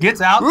crowds and just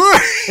gets out.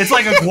 It's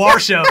like a Guar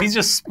show. He's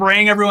just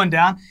spraying everyone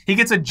down. He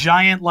gets a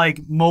giant,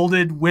 like,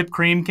 molded whipped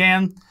cream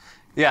can.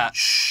 Yeah.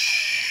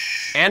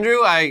 Andrew,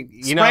 Spray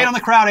it on the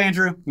crowd,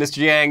 Andrew. Mr.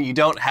 Yang, you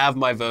don't have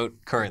my vote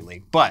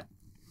currently. But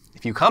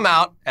if you come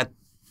out at,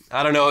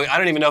 I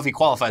don't even know if he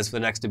qualifies for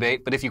the next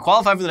debate, but if you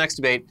qualify for the next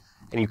debate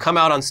and you come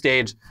out on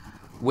stage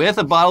with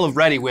a bottle of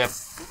Ready Whip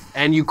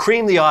and you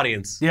cream the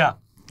audience, yeah,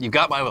 you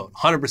got my vote,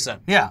 100%.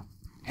 Yeah.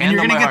 And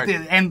you're going to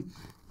get and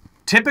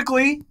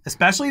typically,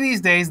 especially these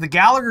days, the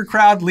Gallagher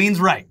crowd leans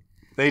right.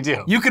 They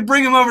do. You could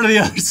bring him over to the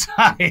other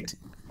side.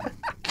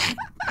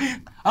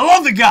 I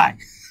love the guy.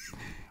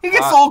 He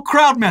gets the whole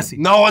crowd messy.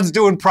 No one's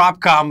doing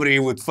prop comedy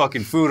with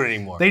fucking food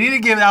anymore. They need to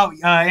give out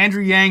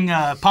Andrew Yang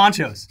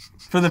ponchos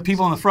for the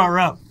people in the front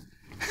row.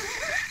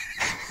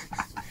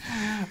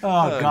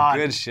 Oh, God.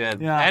 Good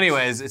shit. Yeah.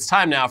 Anyways, it's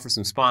time now for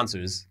some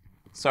sponsors,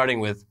 starting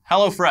with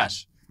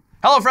HelloFresh.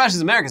 HelloFresh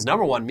is America's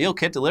 #1 meal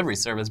kit delivery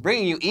service,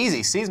 bringing you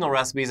easy seasonal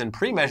recipes and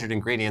pre-measured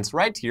ingredients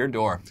right to your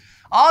door.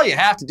 All you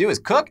have to do is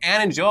cook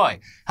and enjoy.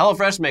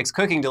 HelloFresh makes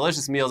cooking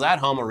delicious meals at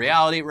home a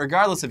reality,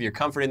 regardless of your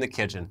comfort in the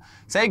kitchen.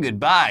 Say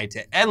goodbye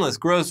to endless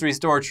grocery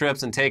store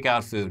trips and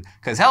takeout food,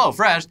 because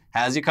HelloFresh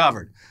has you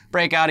covered.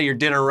 Break out of your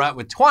dinner rut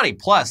with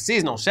 20+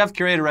 seasonal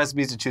chef-curated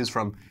recipes to choose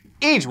from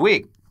each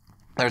week.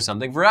 There's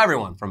something for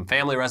everyone, from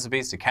family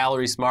recipes to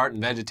calorie smart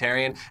and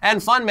vegetarian,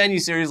 and fun menu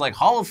series like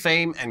Hall of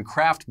Fame and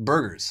Kraft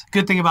Burgers.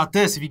 Good thing about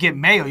this, if you get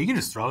mayo, you can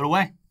just throw it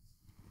away.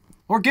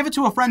 Or give it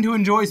to a friend who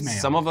enjoys mayo.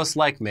 Some of us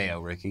like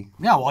mayo, Ricky.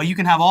 Yeah, well, you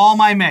can have all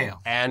my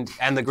mayo. And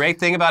the great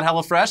thing about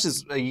HelloFresh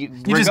is you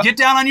just get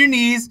down on your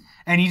knees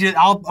and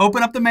I'll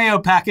open up the mayo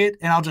packet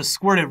and I'll just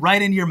squirt it right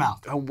into your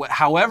mouth.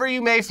 However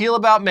you may feel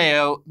about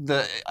mayo,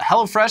 the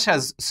HelloFresh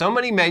has so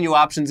many menu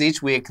options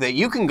each week that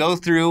you can go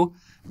through.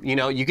 You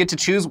know, you get to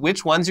choose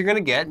which ones you're going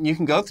to get, and you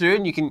can go through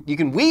and you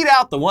can weed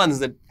out the ones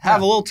that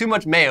have a little too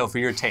much mayo for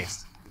your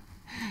taste.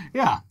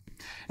 Yeah.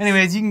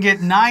 Anyways, you can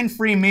get 9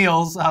 free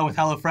meals with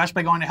HelloFresh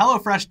by going to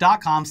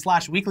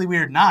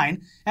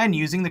HelloFresh.com/weeklyweird9 and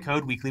using the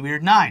code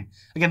weeklyweird9.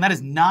 Again, that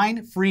is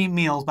 9 free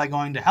meals by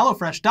going to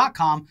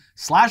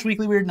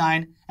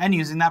HelloFresh.com/weeklyweird9 and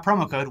using that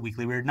promo code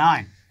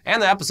weeklyweird9.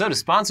 And the episode is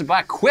sponsored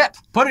by Quip.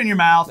 Put it in your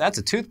mouth. That's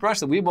a toothbrush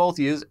that we both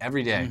use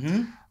every day.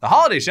 The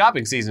holiday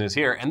shopping season is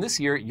here, and this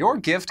year, your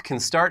gift can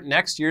start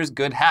next year's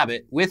good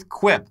habit with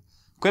Quip.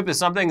 Quip is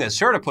something that's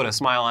sure to put a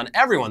smile on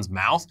everyone's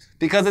mouth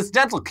because it's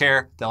dental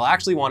care they'll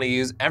actually want to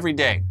use every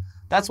day.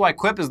 That's why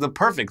Quip is the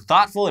perfect,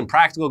 thoughtful, and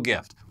practical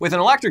gift. With an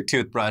electric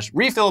toothbrush,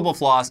 refillable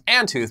floss,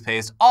 and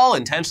toothpaste, all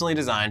intentionally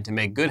designed to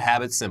make good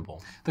habits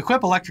simple. The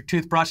Quip electric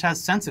toothbrush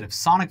has sensitive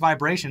sonic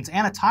vibrations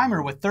and a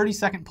timer with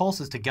 30-second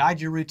pulses to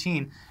guide your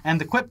routine, and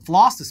the Quip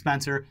floss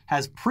dispenser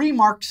has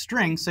pre-marked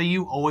strings so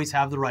you always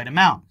have the right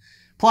amount.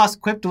 Plus,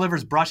 Quip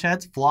delivers brush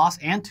heads, floss,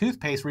 and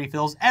toothpaste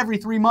refills every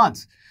 3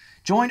 months.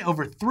 Join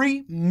over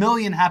 3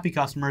 million happy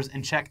customers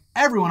and check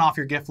everyone off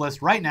your gift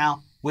list right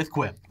now with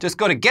Quip. Just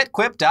go to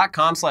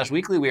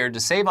getquip.com/weeklyweird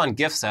to save on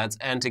gift sets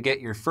and to get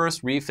your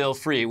first refill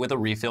free with a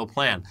refill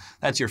plan.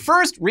 That's your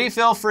first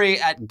refill free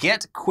at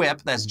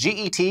GetQuip. That's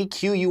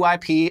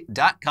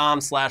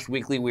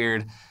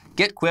GetQuip.com/weeklyweird.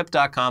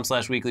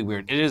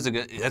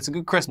 GetQuip.com/weeklyweird. That's a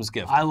good Christmas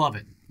gift. I love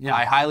it. Yeah.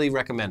 I highly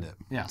recommend it.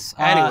 Yes.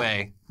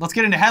 Anyway. Let's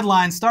get into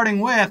headlines, starting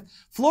with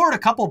Florida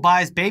couple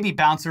buys baby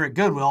bouncer at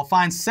Goodwill,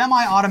 finds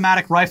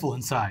semi-automatic rifle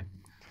inside.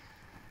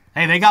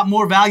 Hey, they got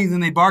more value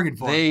than they bargained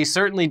for. They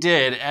certainly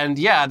did. And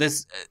yeah,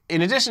 this,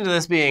 in addition to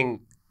this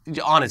being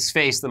on its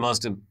face the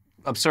most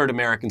absurd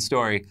American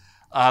story,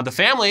 the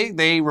family,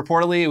 they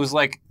reportedly, it's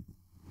like,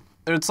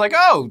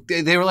 oh,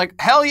 they were like,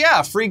 hell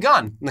yeah, free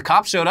gun. And the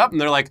cops showed up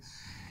and they're like,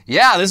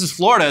 yeah, this is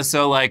Florida,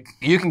 so like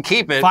you can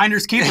keep it.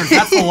 Finders keepers,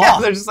 that's the law. Yeah,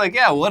 they're just like,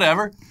 yeah,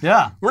 whatever.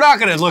 Yeah. We're not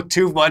going to look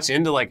too much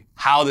into like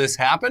how this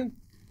happened.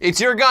 It's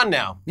your gun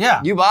now.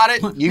 Yeah. You bought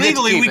it. You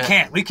Legally, get to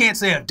keep it. We can't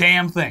say a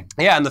damn thing.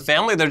 Yeah, and the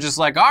family, they're just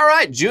like, all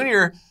right,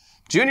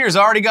 Junior's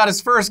already got his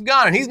first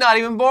gun, and he's not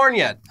even born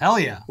yet. Hell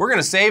yeah. We're going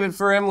to save it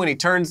for him when he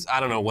turns, I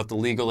don't know what the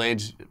legal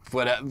age,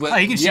 but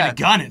he can shoot a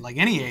gun at like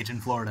any age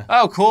in Florida.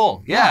 Oh,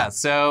 cool. Yeah.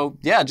 So,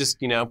 yeah, just,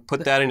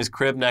 put that in his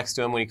crib next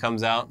to him when he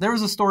comes out. There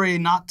was a story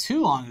not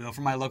too long ago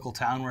from my local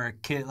town where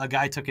a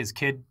guy took his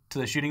kid to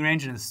the shooting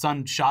range and his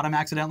son shot him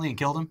accidentally and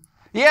killed him.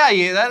 Yeah,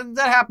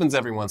 that happens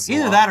every once in a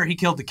while. Either that or he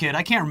killed the kid.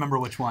 I can't remember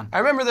which one. I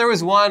remember there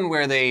was one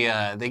where they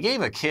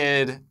gave a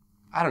kid,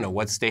 I don't know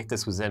what state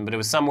this was in, but it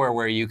was somewhere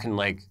where you can,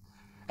 like,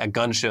 at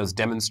gun shows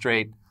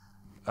demonstrate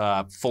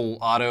full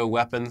auto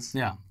weapons.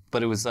 Yeah.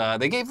 But it was,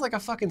 they gave like a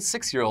fucking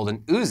 6-year-old an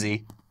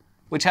Uzi,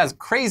 which has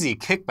crazy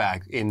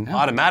kickback in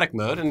automatic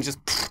mode, and just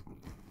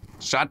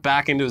shot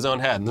back into his own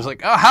head. And there's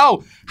like,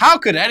 oh, how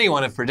could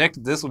anyone have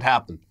predicted this would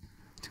happen?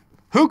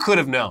 Who could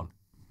have known?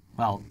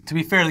 Well, to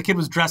be fair, the kid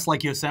was dressed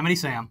like Yosemite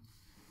Sam,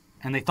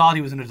 and they thought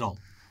he was an adult.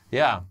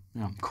 Yeah.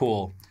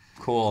 Cool.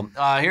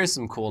 Here's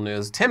some cool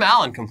news. Tim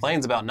Allen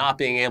complains about not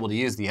being able to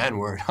use the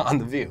N-word on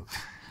The View.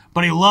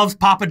 But he loves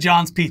Papa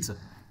John's pizza.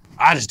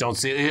 I just don't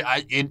see it.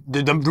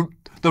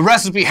 The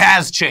recipe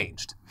has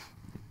changed.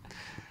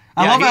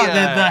 I love how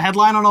the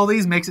headline on all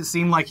these makes it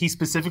seem like he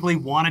specifically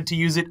wanted to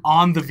use it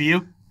on The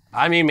View.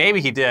 I mean,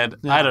 maybe he did.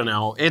 Yeah. I don't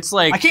know. It's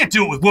like... I can't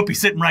do it with Whoopi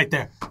sitting right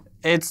there.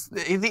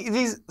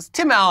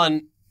 Tim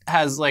Allen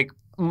has like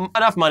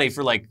enough money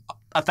for like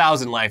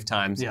 1,000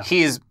 lifetimes. Yeah.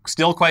 He is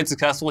still quite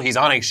successful. He's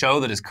on a show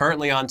that is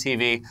currently on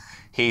TV.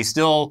 He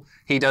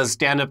does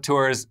stand-up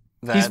tours.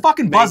 He's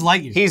fucking Buzz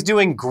Lightyear. He's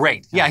doing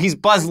great. Yeah, he's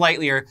Buzz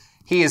Lightyear.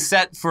 He is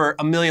set for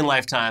 1 million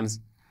lifetimes,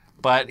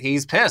 but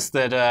he's pissed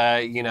that,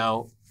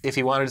 if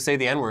he wanted to say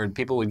the N-word,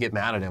 people would get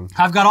mad at him.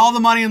 I've got all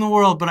the money in the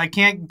world, but I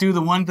can't do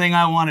the one thing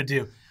I want to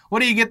do. What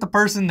do you get the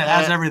person that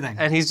has everything?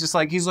 And he's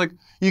like,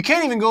 you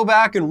can't even go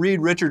back and read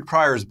Richard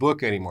Pryor's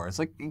book anymore. It's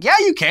like, yeah,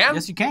 you can.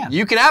 Yes, you can.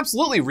 You can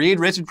absolutely read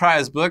Richard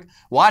Pryor's book,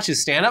 watch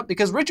his stand-up,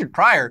 because Richard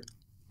Pryor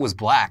was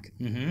black.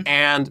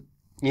 And,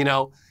 you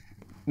know,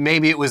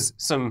 maybe it was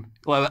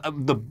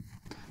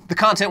the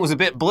content was a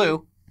bit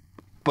blue,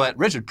 but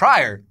Richard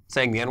Pryor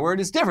saying the N-word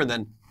is different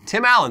than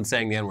Tim Allen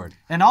saying the N-word.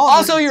 And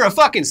also, you're a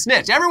fucking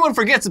snitch. Everyone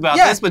forgets about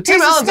this, but Tim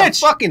Allen's a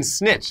fucking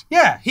snitch.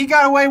 Yeah, he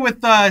got away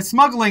with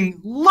smuggling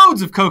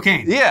loads of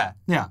cocaine. Yeah.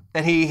 Yeah.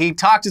 And he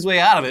talked his way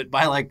out of it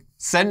by, like,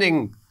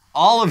 sending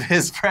all of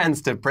his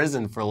friends to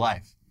prison for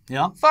life.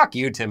 Yeah. Fuck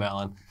you, Tim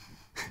Allen.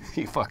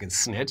 You fucking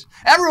snitch.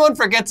 Everyone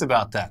forgets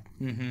about that.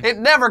 It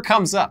never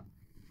comes up.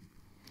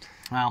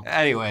 Well,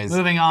 anyways.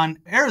 Moving on.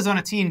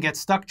 Arizona teen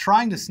gets stuck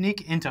trying to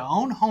sneak into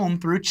own home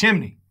through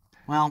chimney.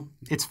 Well,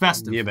 it's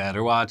festive. You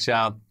better watch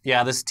out.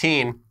 Yeah, this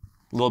teen,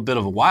 a little bit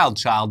of a wild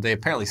child, they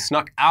apparently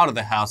snuck out of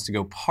the house to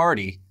go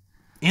party.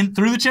 In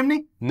through the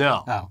chimney?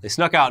 No. Oh. They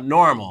snuck out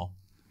normal.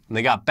 When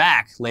they got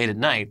back late at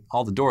night,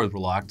 all the doors were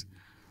locked.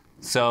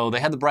 So they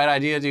had the bright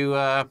idea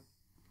to,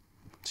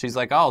 she's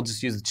like, oh, I'll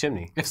just use the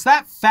chimney. If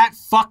that fat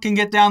fuck can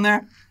get down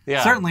there,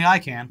 yeah, certainly I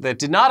can. That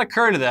did not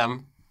occur to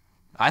them.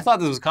 I thought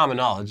this was common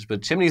knowledge,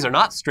 but chimneys are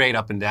not straight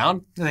up and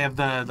down. They have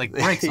the, like,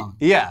 brakes on them.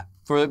 Yeah,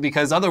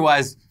 because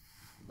otherwise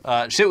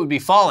shit would be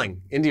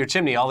falling into your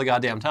chimney all the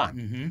goddamn time.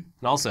 And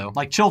also...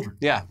 Like children.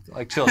 Yeah,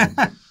 like children.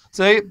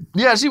 So,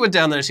 yeah, she went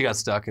down there, she got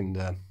stuck, and,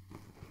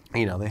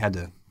 you know, they had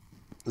to...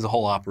 It was a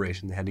whole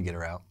operation. They had to get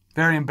her out.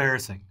 Very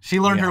embarrassing. She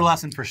learned her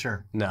lesson for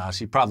sure. No,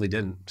 she probably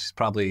didn't. She's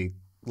probably,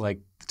 like,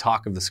 the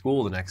talk of the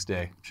school the next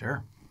day.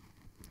 Sure.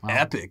 Wow.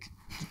 Epic.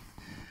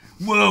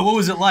 Whoa, what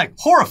was it like?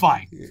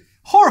 Horrifying.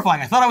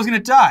 Horrifying. I thought I was going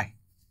to die.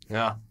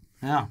 Yeah.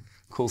 Yeah.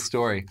 Cool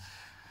story.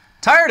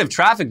 Tired of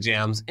traffic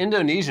jams,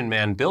 Indonesian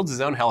man builds his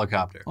own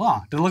helicopter.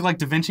 Oh, did it look like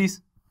Da Vinci's?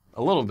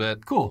 A little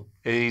bit. Cool.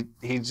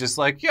 He's just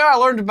like, yeah, I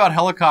learned about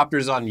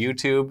helicopters on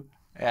YouTube,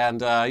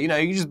 and, you know,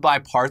 you can just buy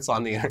parts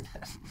on the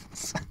internet.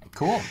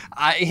 Cool.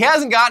 He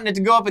hasn't gotten it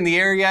to go up in the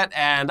air yet,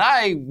 and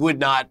I would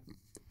not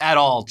at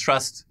all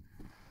trust...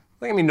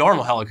 I mean,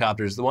 normal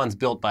helicopters, the ones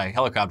built by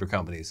helicopter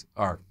companies,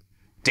 are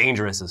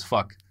dangerous as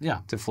fuck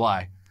to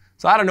fly.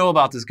 So I don't know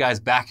about this guy's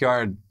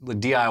backyard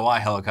DIY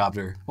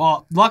helicopter.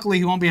 Well, luckily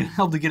he won't be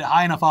able to get it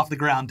high enough off the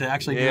ground to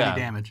actually do any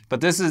damage.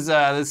 But this is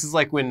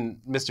like when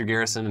Mr.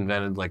 Garrison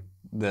invented like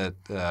the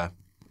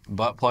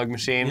butt plug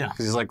machine. Yeah.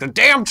 Because he's like, the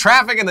damn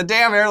traffic and the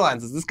damn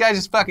airlines. This guy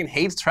just fucking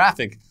hates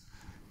traffic.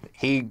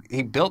 He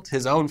built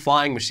his own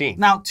flying machine.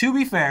 Now, to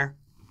be fair,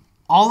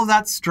 all of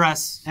that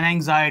stress and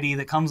anxiety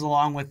that comes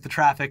along with the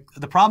traffic,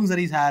 the problems that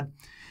he's had,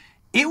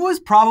 it was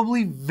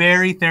probably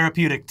very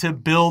therapeutic to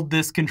build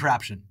this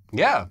contraption.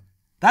 Yeah.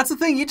 That's the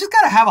thing. You just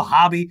got to have a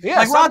hobby. Yeah,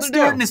 like Rod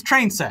Stewart and his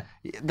train set.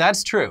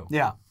 That's true.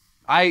 Yeah.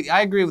 I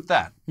agree with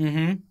that.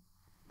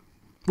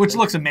 Which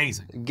looks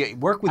amazing.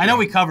 Work with I know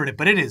we covered it,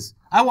 but it is.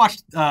 I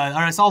watched, or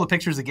I saw the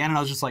pictures again, and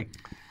I was just like,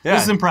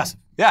 this is impressive.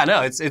 Yeah,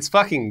 no, it's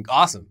fucking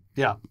awesome.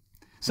 Yeah.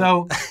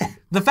 So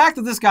the fact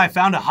that this guy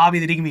found a hobby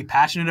that he can be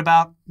passionate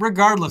about,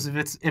 regardless if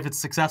it's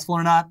successful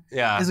or not,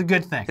 is a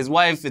good thing. His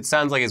wife, it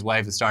sounds like his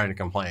wife is starting to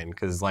complain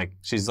because like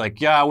she's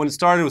like, yeah, when it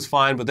started it was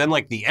fine, but then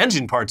like the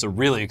engine parts are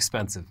really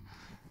expensive.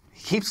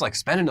 He keeps like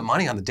spending the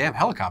money on the damn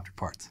helicopter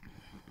parts.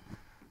 I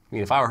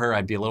mean, if I were her,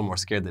 I'd be a little more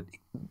scared that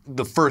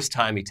the first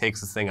time he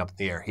takes this thing up in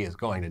the air, he is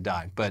going to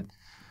die. But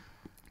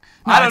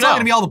no, I don't know. It's not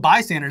going to be all the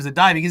bystanders that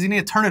die because you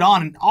need to turn it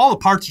on and all the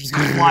parts are just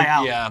going to fly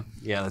out.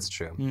 Yeah, that's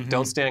true.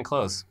 Don't stand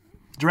close.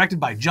 Directed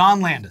by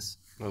John Landis.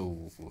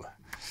 Oh.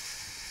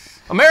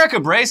 America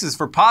braces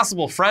for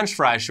possible French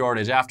fry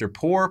shortage after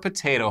poor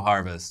potato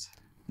harvest.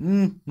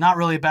 Not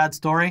really a bad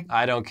story.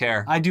 I don't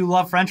care. I do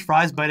love French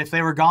fries, but if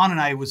they were gone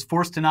and I was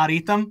forced to not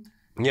eat them,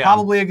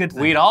 probably a good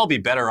thing. We'd all be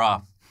better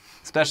off,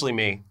 especially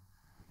me.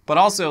 But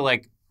also,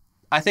 like,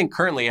 I think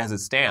currently as it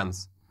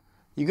stands,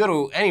 you go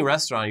to any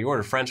restaurant, you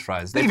order French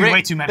fries. They bring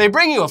way too many. They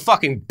bring you a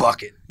fucking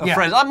bucket of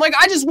French. I'm like,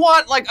 I just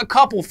want like a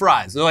couple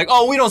fries. They're like,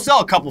 oh, we don't sell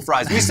a couple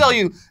fries. We sell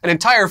you an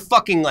entire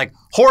fucking like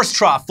horse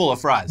trough full of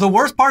fries. The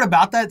worst part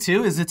about that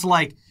too is it's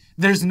like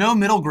there's no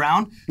middle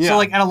ground. So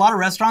like at a lot of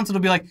restaurants,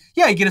 it'll be like,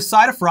 yeah, you get a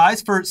side of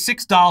fries for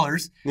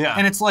 $6. Yeah.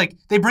 And it's like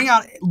they bring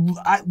out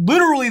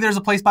literally. There's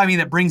a place by me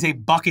that brings a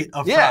bucket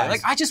of fries. Yeah,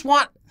 like I just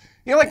want.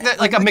 You know,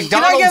 like a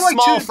McDonald's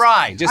small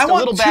fry, just a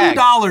little bag.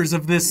 I want $2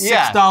 of this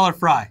 $6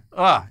 fry.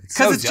 It's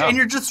so dumb. And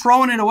you're just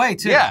throwing it away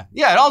too. Yeah,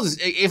 it all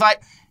just,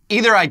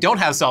 either I don't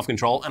have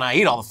self-control and I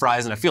eat all the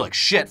fries and I feel like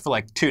shit for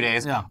like 2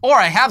 days, or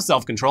I have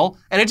self-control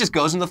and it just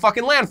goes in the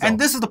fucking landfill. And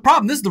this is the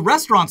problem. This is the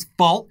restaurant's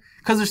fault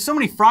because there's so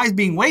many fries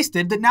being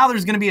wasted that now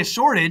there's going to be a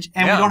shortage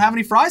and we don't have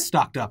any fries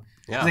stocked up.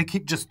 Yeah. They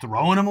keep just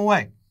throwing them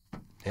away.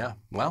 Yeah,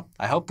 well,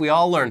 I hope we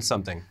all learned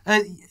something.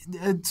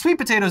 Sweet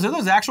potatoes, are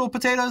those actual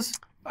potatoes?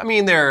 I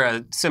mean, they're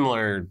a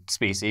similar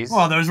species.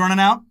 Well, are those running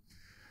out?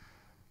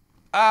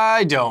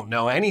 I don't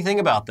know anything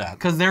about that.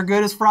 Because they're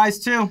good as fries,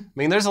 too. I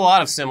mean, there's a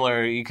lot of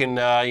similar. You can,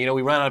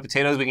 we run out of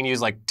potatoes. We can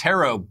use, like,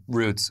 taro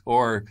roots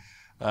or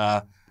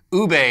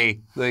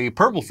ube, the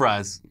purple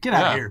fries. Get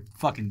out of here,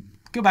 fucking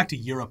Go back to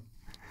Europe.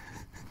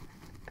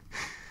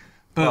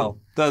 Boom. Well,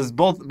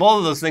 both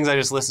of those things I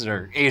just listed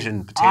are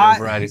Asian potato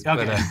varieties.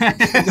 Okay. But,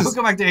 Let's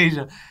go back to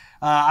Asia.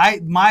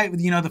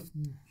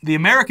 The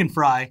American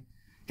fry,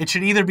 it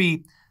should either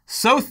be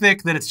so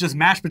thick that it's just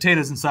mashed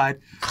potatoes inside,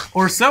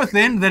 or so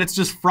thin that it's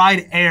just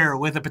fried air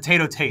with a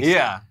potato taste.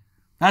 yeah.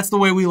 That's the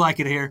way we like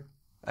it here.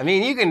 I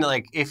mean, you can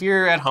like if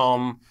you're at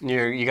home,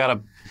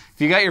 if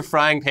you got your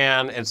frying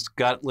pan, it's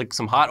got like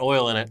some hot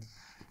oil in it.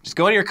 Just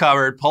go in your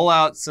cupboard, pull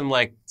out some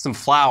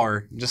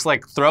flour, just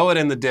like throw it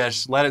in the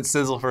dish, let it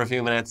sizzle for a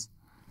few minutes.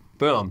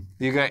 Boom,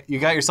 you got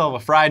yourself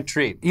a fried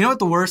treat. You know what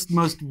the worst,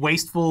 most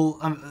wasteful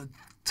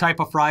type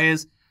of fry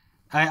is?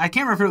 I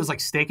can't remember if it was like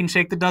Steak and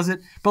Shake that does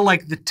it, but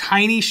like the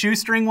tiny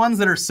shoestring ones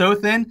that are so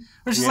thin,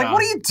 it's just like,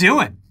 what are you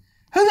doing?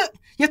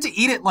 You have to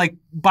eat it like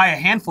by a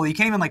handful. You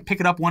can't even like pick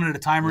it up one at a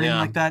time or anything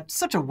like that. It's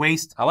such a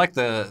waste. I like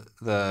the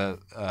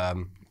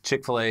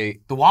Chick-fil-A.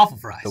 The waffle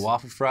fries. The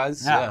waffle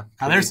fries. Yeah.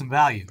 Now there's some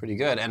value. Pretty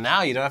good. And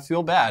now you don't have to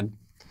feel bad.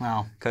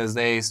 Wow. Because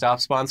they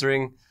stopped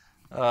sponsoring,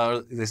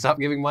 they stopped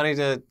giving money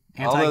to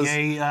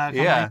anti-gay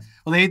company. Yeah.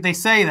 Well, they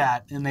say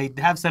that, and they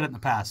have said it in the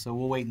past, so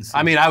we'll wait and see.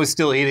 I mean, I was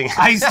still eating it.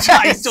 I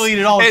still eat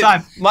it all the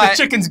time. The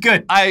chicken's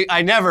good.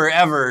 I never,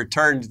 ever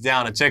turned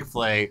down a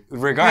Chick-fil-A,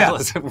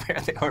 regardless of where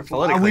they were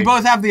politically. We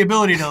both have the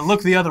ability to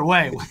look the other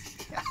way.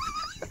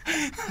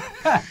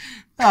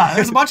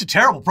 There's a bunch of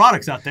terrible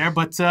products out there,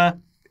 but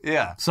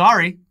yeah.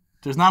 Sorry,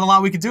 there's not a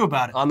lot we could do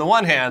about it. On the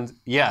one hand,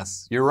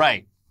 yes, you're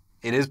right.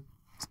 It's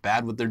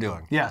bad what they're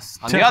doing. Yes.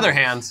 On the other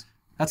hand,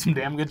 that's some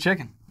damn good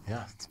chicken.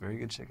 Yeah, it's a very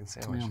good chicken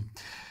sandwich. Yeah.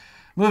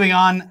 Moving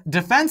on,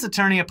 defense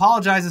attorney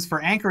apologizes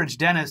for Anchorage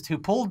dentist who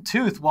pulled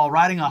tooth while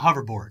riding a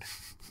hoverboard.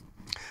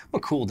 A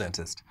cool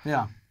dentist.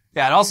 Yeah.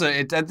 Yeah, and also,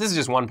 this is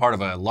just one part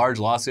of a large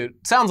lawsuit.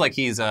 Sounds like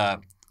he's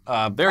a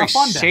very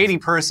shady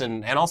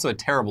person and also a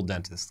terrible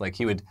dentist. Like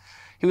he would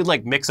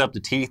like mix up the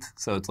teeth.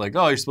 So it's like,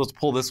 oh, you're supposed to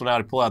pull this one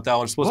out and pull out that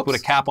one. You're supposed to put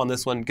a cap on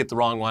this one, get the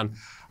wrong one.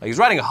 He's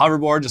riding a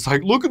hoverboard, just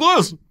like, look at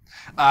this.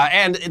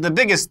 And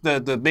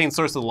the main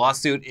source of the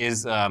lawsuit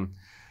is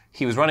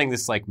he was running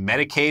this like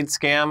Medicaid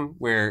scam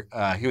where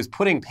he was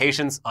putting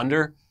patients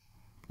under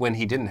when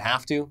he didn't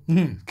have to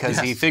because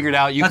he figured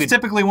out That's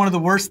typically one of the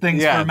worst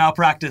things for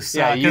malpractice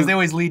because they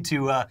always lead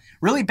to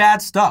really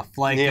bad stuff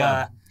like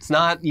it's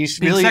not you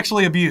should being really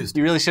sexually abused.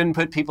 You really shouldn't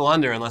put people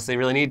under unless they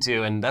really need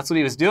to, and that's what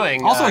he was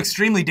doing. Also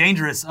extremely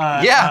dangerous.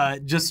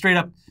 Just straight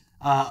up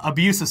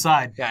abuse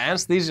aside. Yeah,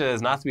 anesthesia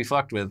is not to be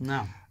fucked with.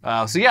 No.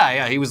 So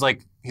he's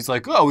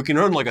like, oh, we can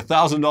earn like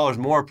 $1,000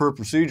 more per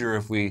procedure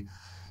if we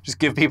just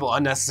give people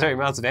unnecessary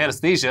amounts of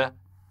anesthesia.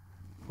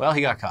 Well,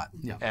 he got caught.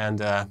 Yeah.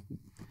 And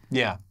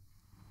yeah.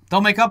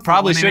 They'll make up for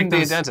Probably it when shouldn't they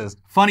be make a dentist.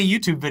 Funny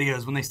YouTube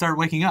videos when they start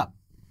waking up.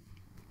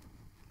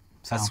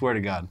 So. I swear to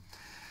God.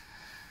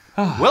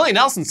 Willie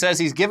Nelson says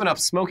he's given up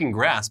smoking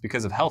grass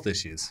because of health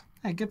issues.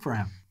 Hey, good for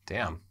him.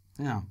 Damn.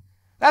 Yeah.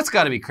 That's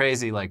got to be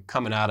crazy, like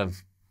coming out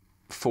of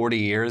 40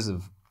 years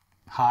of...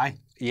 High?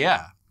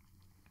 Yeah.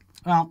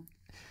 Well,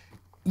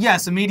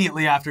 yes,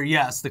 immediately after,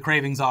 yes, the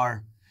cravings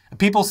are.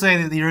 People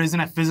say that there isn't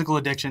a physical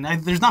addiction.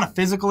 There's not a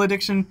physical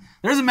addiction.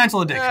 There's a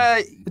mental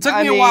addiction. It took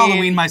me a while to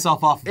wean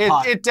myself off of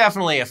pot. It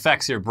definitely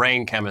affects your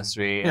brain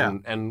chemistry,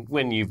 and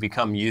when you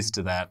become used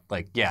to that,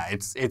 like, yeah,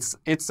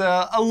 it's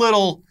a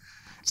little...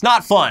 It's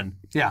not fun.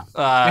 Yeah.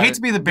 I hate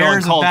to be the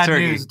bearers of bad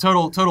news,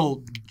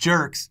 total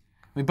jerks.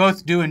 We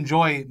both do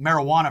enjoy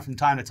marijuana from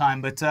time to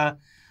time, but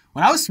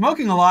when I was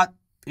smoking a lot,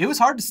 it was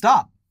hard to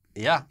stop.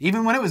 Yeah.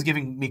 Even when it was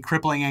giving me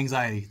crippling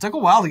anxiety. It took a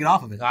while to get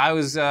off of it. I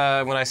was,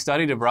 when I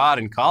studied abroad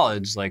in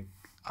college, like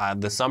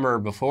the summer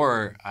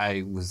before,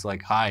 I was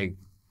like high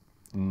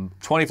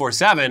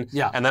 24/7.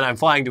 Yeah. And then I'm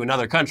flying to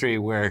another country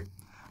where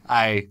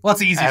Well, that's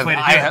the easiest way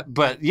to do it.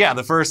 But yeah,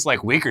 the first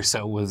like week or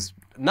so was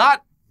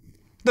not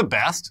the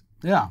best.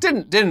 Yeah.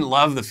 Didn't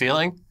love the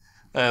feeling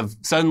of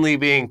suddenly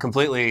being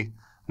completely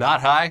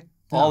not high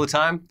all the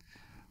time.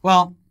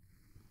 Well,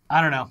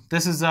 I don't know.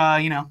 This is,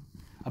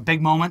 a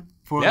big moment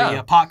for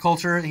the pot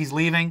culture. He's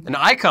leaving. An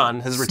icon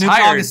has Snoop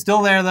retired. Dogg is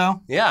still there,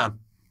 though. Yeah.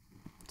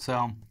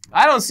 So.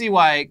 I don't see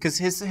why, because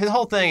his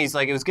whole thing, he's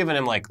like, it was giving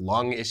him like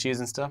lung issues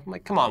and stuff. I'm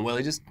like, come on,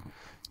 Willie,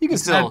 you can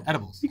still have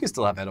edibles. You can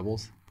still have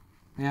edibles.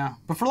 Yeah,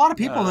 but for a lot of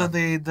people,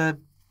 the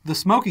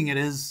smoking it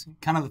is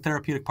kind of the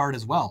therapeutic part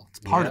as well. It's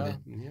part of it.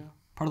 Yeah.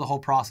 Part of the whole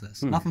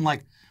process. Nothing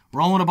like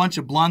rolling a bunch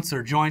of blunts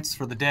or joints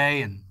for the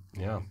day and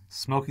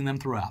smoking them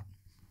throughout.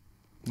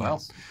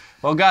 Well,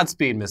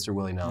 Godspeed, Mr.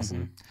 Willie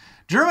Nelson.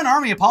 German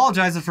army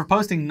apologizes for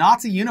posting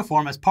Nazi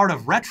uniform as part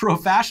of retro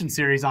fashion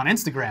series on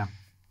Instagram.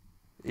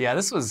 Yeah,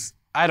 this was,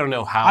 I don't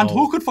know how. And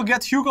who could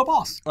forget Hugo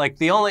Boss?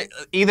 Like either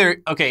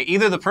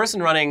the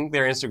person running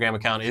their Instagram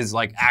account is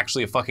like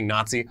actually a fucking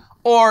Nazi,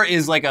 or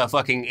is like a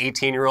fucking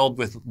 18-year-old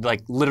with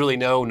like literally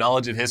no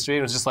knowledge of history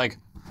and was just like,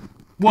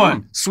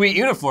 what? Sweet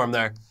uniform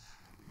there.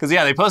 Because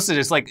they posted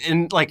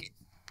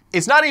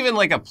it's not even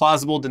like a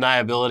plausible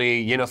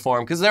deniability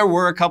uniform, because there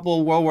were a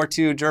couple World War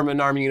II German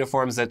army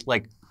uniforms that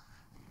like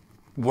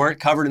weren't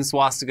covered in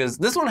swastikas.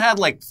 This one had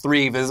like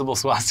 3 visible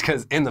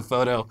swastikas in the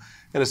photo.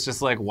 And it's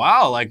just like,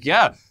 wow, like,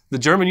 yeah, the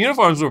German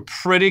uniforms were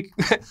pretty,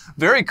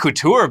 very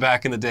couture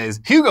back in the days.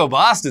 Hugo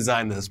Boss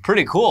designed this.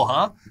 Pretty cool,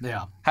 huh?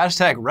 Yeah.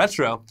 Hashtag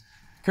retro.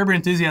 Curb Your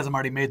Enthusiasm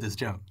already made this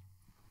joke.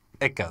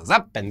 It goes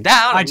up and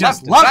down. I and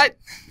just left love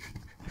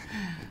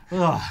and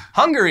right. it.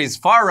 Hungary's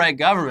far-right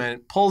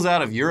government pulls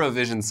out of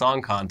Eurovision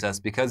Song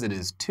Contest because it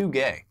is too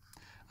gay.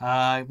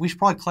 We should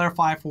probably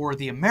clarify for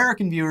the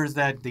American viewers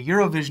that the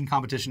Eurovision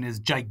competition is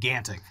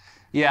gigantic.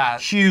 Yeah.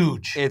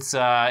 Huge.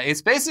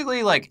 It's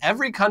basically like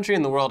every country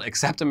in the world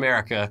except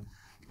America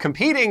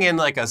competing in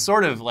like a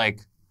sort of like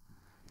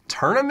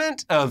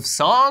tournament of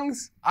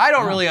songs. I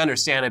don't really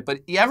understand it, but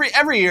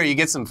every year you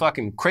get some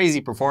fucking crazy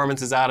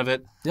performances out of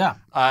it. Yeah.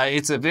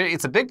 It's a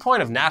big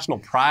point of national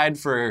pride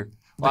for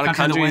a lot of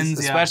countries,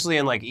 especially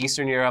in like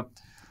Eastern Europe.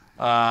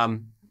 The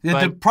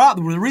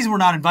reason we're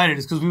not invited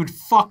is because we would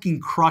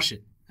fucking crush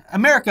it.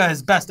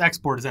 America's best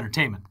export is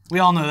entertainment. We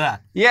all know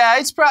that. Yeah,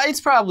 it's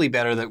probably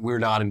better that we're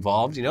not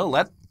involved. You know,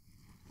 let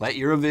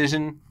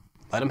Eurovision,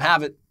 let them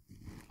have it.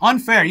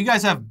 Unfair. You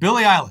guys have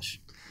Billie Eilish.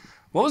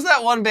 What was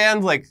that one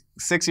band like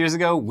 6 years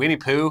ago, Winnie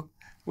Pooh,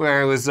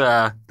 where it was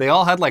they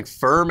all had like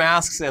fur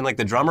masks and like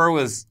the drummer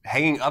was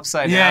hanging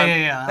upside down?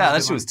 Yeah.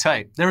 That shit was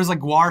tight. There was like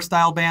Guar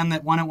style band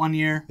that won it one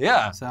year.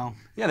 Yeah. So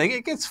yeah,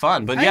 it gets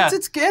fun, but yeah,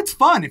 it's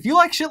fun. If you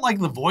like shit like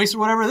The Voice or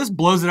whatever, this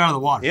blows it out of the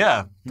water.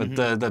 Yeah, but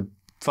the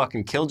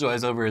fucking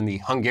killjoys over in the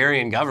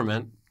Hungarian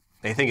government,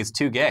 they think it's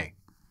too gay.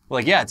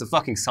 Like, yeah, it's a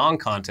fucking song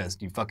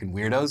contest, you fucking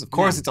weirdos. Of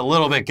course, it's a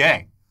little bit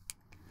gay.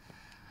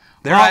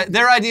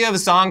 Their idea of a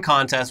song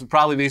contest would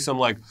probably be some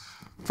like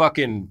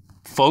fucking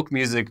folk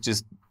music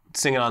just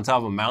singing on top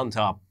of a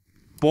mountaintop.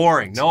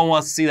 Boring. No one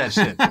wants to see that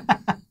shit.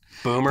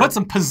 Boomer. Put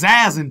some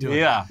pizzazz into it.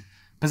 Yeah.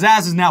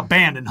 Pizzazz is now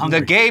banned in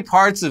Hungary. The gay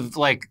parts of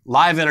like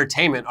live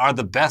entertainment are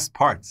the best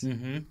parts.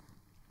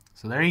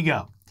 So there you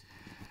go.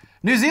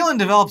 New Zealand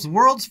develops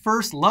world's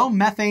first low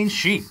methane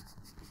sheep.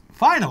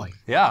 Finally.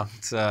 Yeah.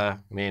 It's I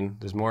mean,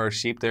 there's more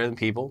sheep there than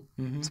people,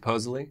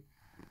 supposedly.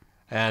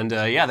 And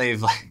yeah,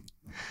 they've like,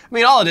 I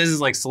mean, all it is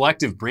like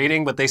selective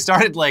breeding, but they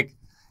started like,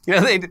 you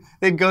know,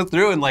 they'd go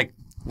through and like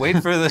wait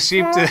for the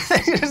sheep to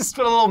they just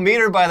put a little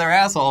meter by their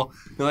asshole.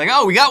 They're like,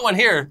 oh, we got one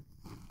here,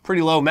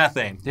 pretty low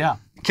methane. Yeah.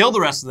 Kill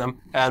the rest of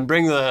them and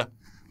bring the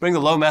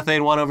low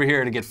methane one over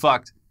here to get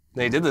fucked.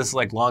 They did this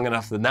like long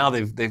enough that now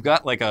they've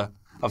got like a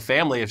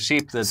family of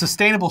sheep that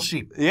sustainable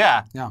sheep.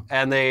 Yeah. Yeah.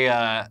 And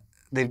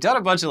they've done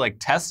a bunch of like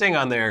testing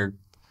on their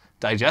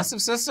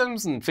digestive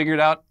systems and figured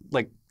out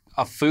like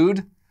a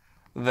food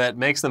that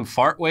makes them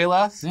fart way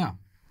less. Yeah.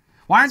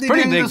 Why aren't they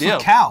doing this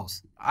with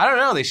cows? I don't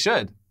know. They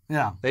should.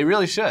 Yeah. They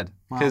really should.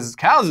 Because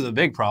cows is a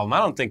big problem. I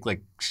don't think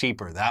like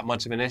sheep are that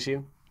much of an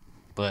issue.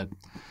 But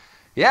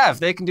yeah, if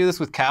they can do this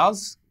with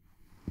cows,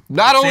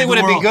 not only would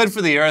it be good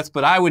for the earth,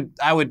 but I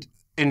would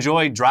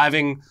enjoy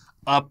driving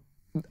up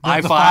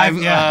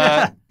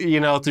I-5,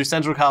 you know, through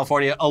Central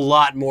California a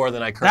lot more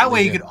than I currently do. That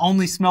way you could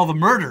only smell the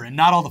murder and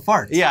not all the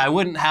farts. Yeah, I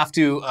wouldn't have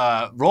to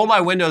roll my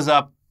windows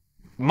up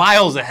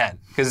miles ahead.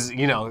 Because,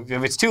 you know,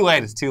 if it's too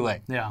late, it's too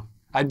late. Yeah.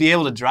 I'd be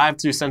able to drive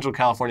through Central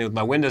California with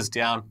my windows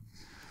down,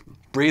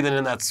 breathing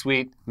in that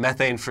sweet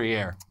methane-free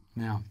air.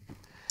 Yeah.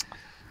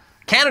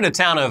 Canada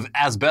town of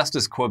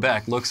Asbestos,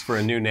 Quebec looks for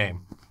a new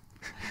name.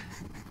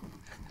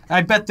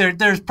 I bet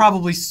there's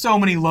probably so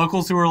many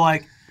locals who are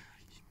like,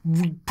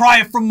 pry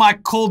it from my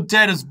cold,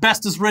 dead,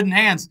 asbestos-ridden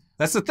hands.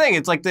 That's the thing.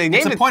 It's like they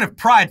named it. It's a point of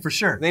pride for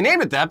sure. They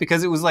named it that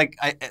because it was like,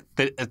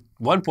 at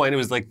one point, it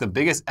was like the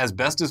biggest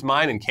asbestos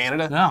mine in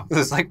Canada. Yeah. It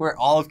was like where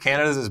all of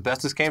Canada's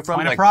asbestos came from.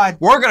 Point of like, pride.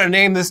 We're going to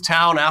name this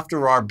town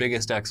after our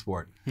biggest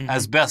export,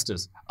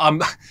 asbestos.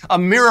 A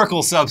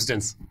miracle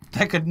substance.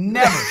 That could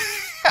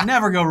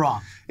never go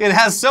wrong. It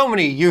has so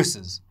many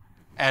uses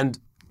and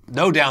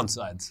no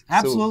downsides.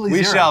 Absolutely so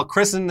we zero. shall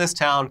christen this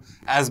town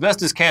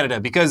Asbestos Canada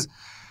because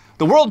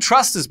the world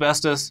trusts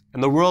asbestos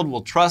and the world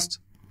will trust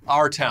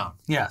our town.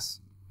 Yes.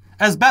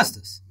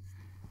 Asbestos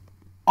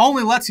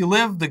only lets you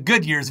live the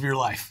good years of your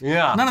life.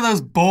 Yeah. None of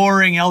those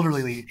boring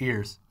elderly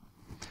years.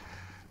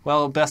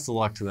 Well, best of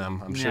luck to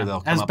them. I'm sure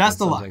they'll come As up best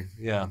with of something.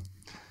 Yeah.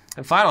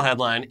 And final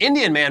headline,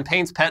 Indian man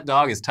paints pet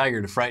dog as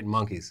tiger to frighten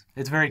monkeys.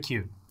 It's very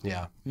cute.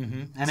 Yeah.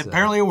 And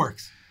apparently it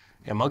works.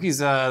 Yeah, monkeys,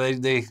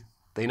 they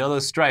know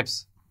those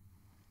stripes.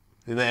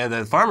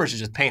 The farmer should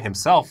just paint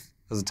himself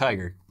as a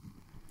tiger.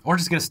 Or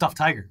just get a stuffed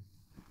tiger.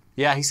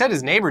 Yeah, he said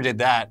his neighbor did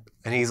that,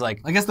 and he's like,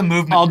 I guess the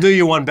movement. I'll do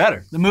you one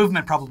better. The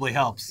movement probably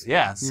helps.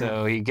 Yeah,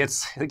 so he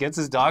gets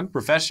his dog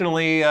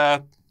professionally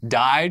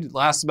dyed,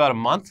 lasts about a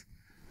month.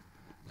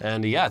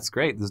 And yeah, it's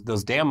great.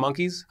 Those damn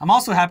monkeys. I'm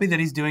also happy that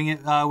he's doing it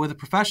with a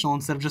professional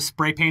instead of just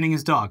spray painting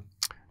his dog.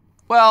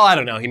 Well, I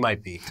don't know. He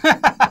might be.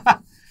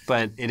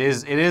 But it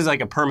is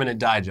like a permanent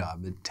dye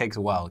job. It takes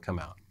a while to come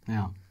out.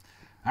 Yeah.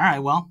 All right,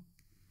 well.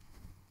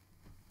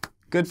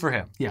 Good for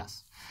him.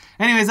 Yes.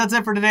 Anyways, that's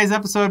it for today's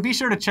episode. Be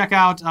sure to check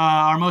out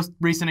our most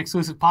recent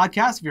exclusive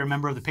podcast if you're a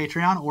member of the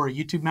Patreon or a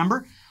YouTube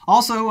member.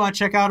 Also,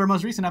 check out our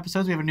most recent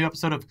episodes. We have a new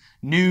episode of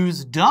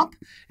News Dump.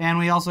 And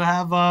we also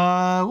have,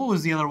 what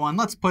was the other one?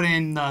 Let's put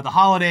in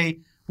the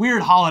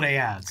weird holiday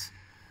ads.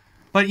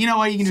 But you know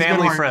what? You can just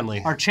Family go to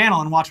friendly. our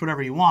channel and watch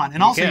whatever you want.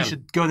 And also, you can.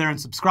 should go there and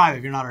subscribe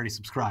if you're not already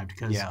subscribed,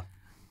 because Yeah.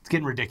 it's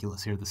getting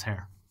ridiculous here, this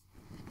hair.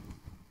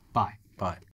 Bye. Bye.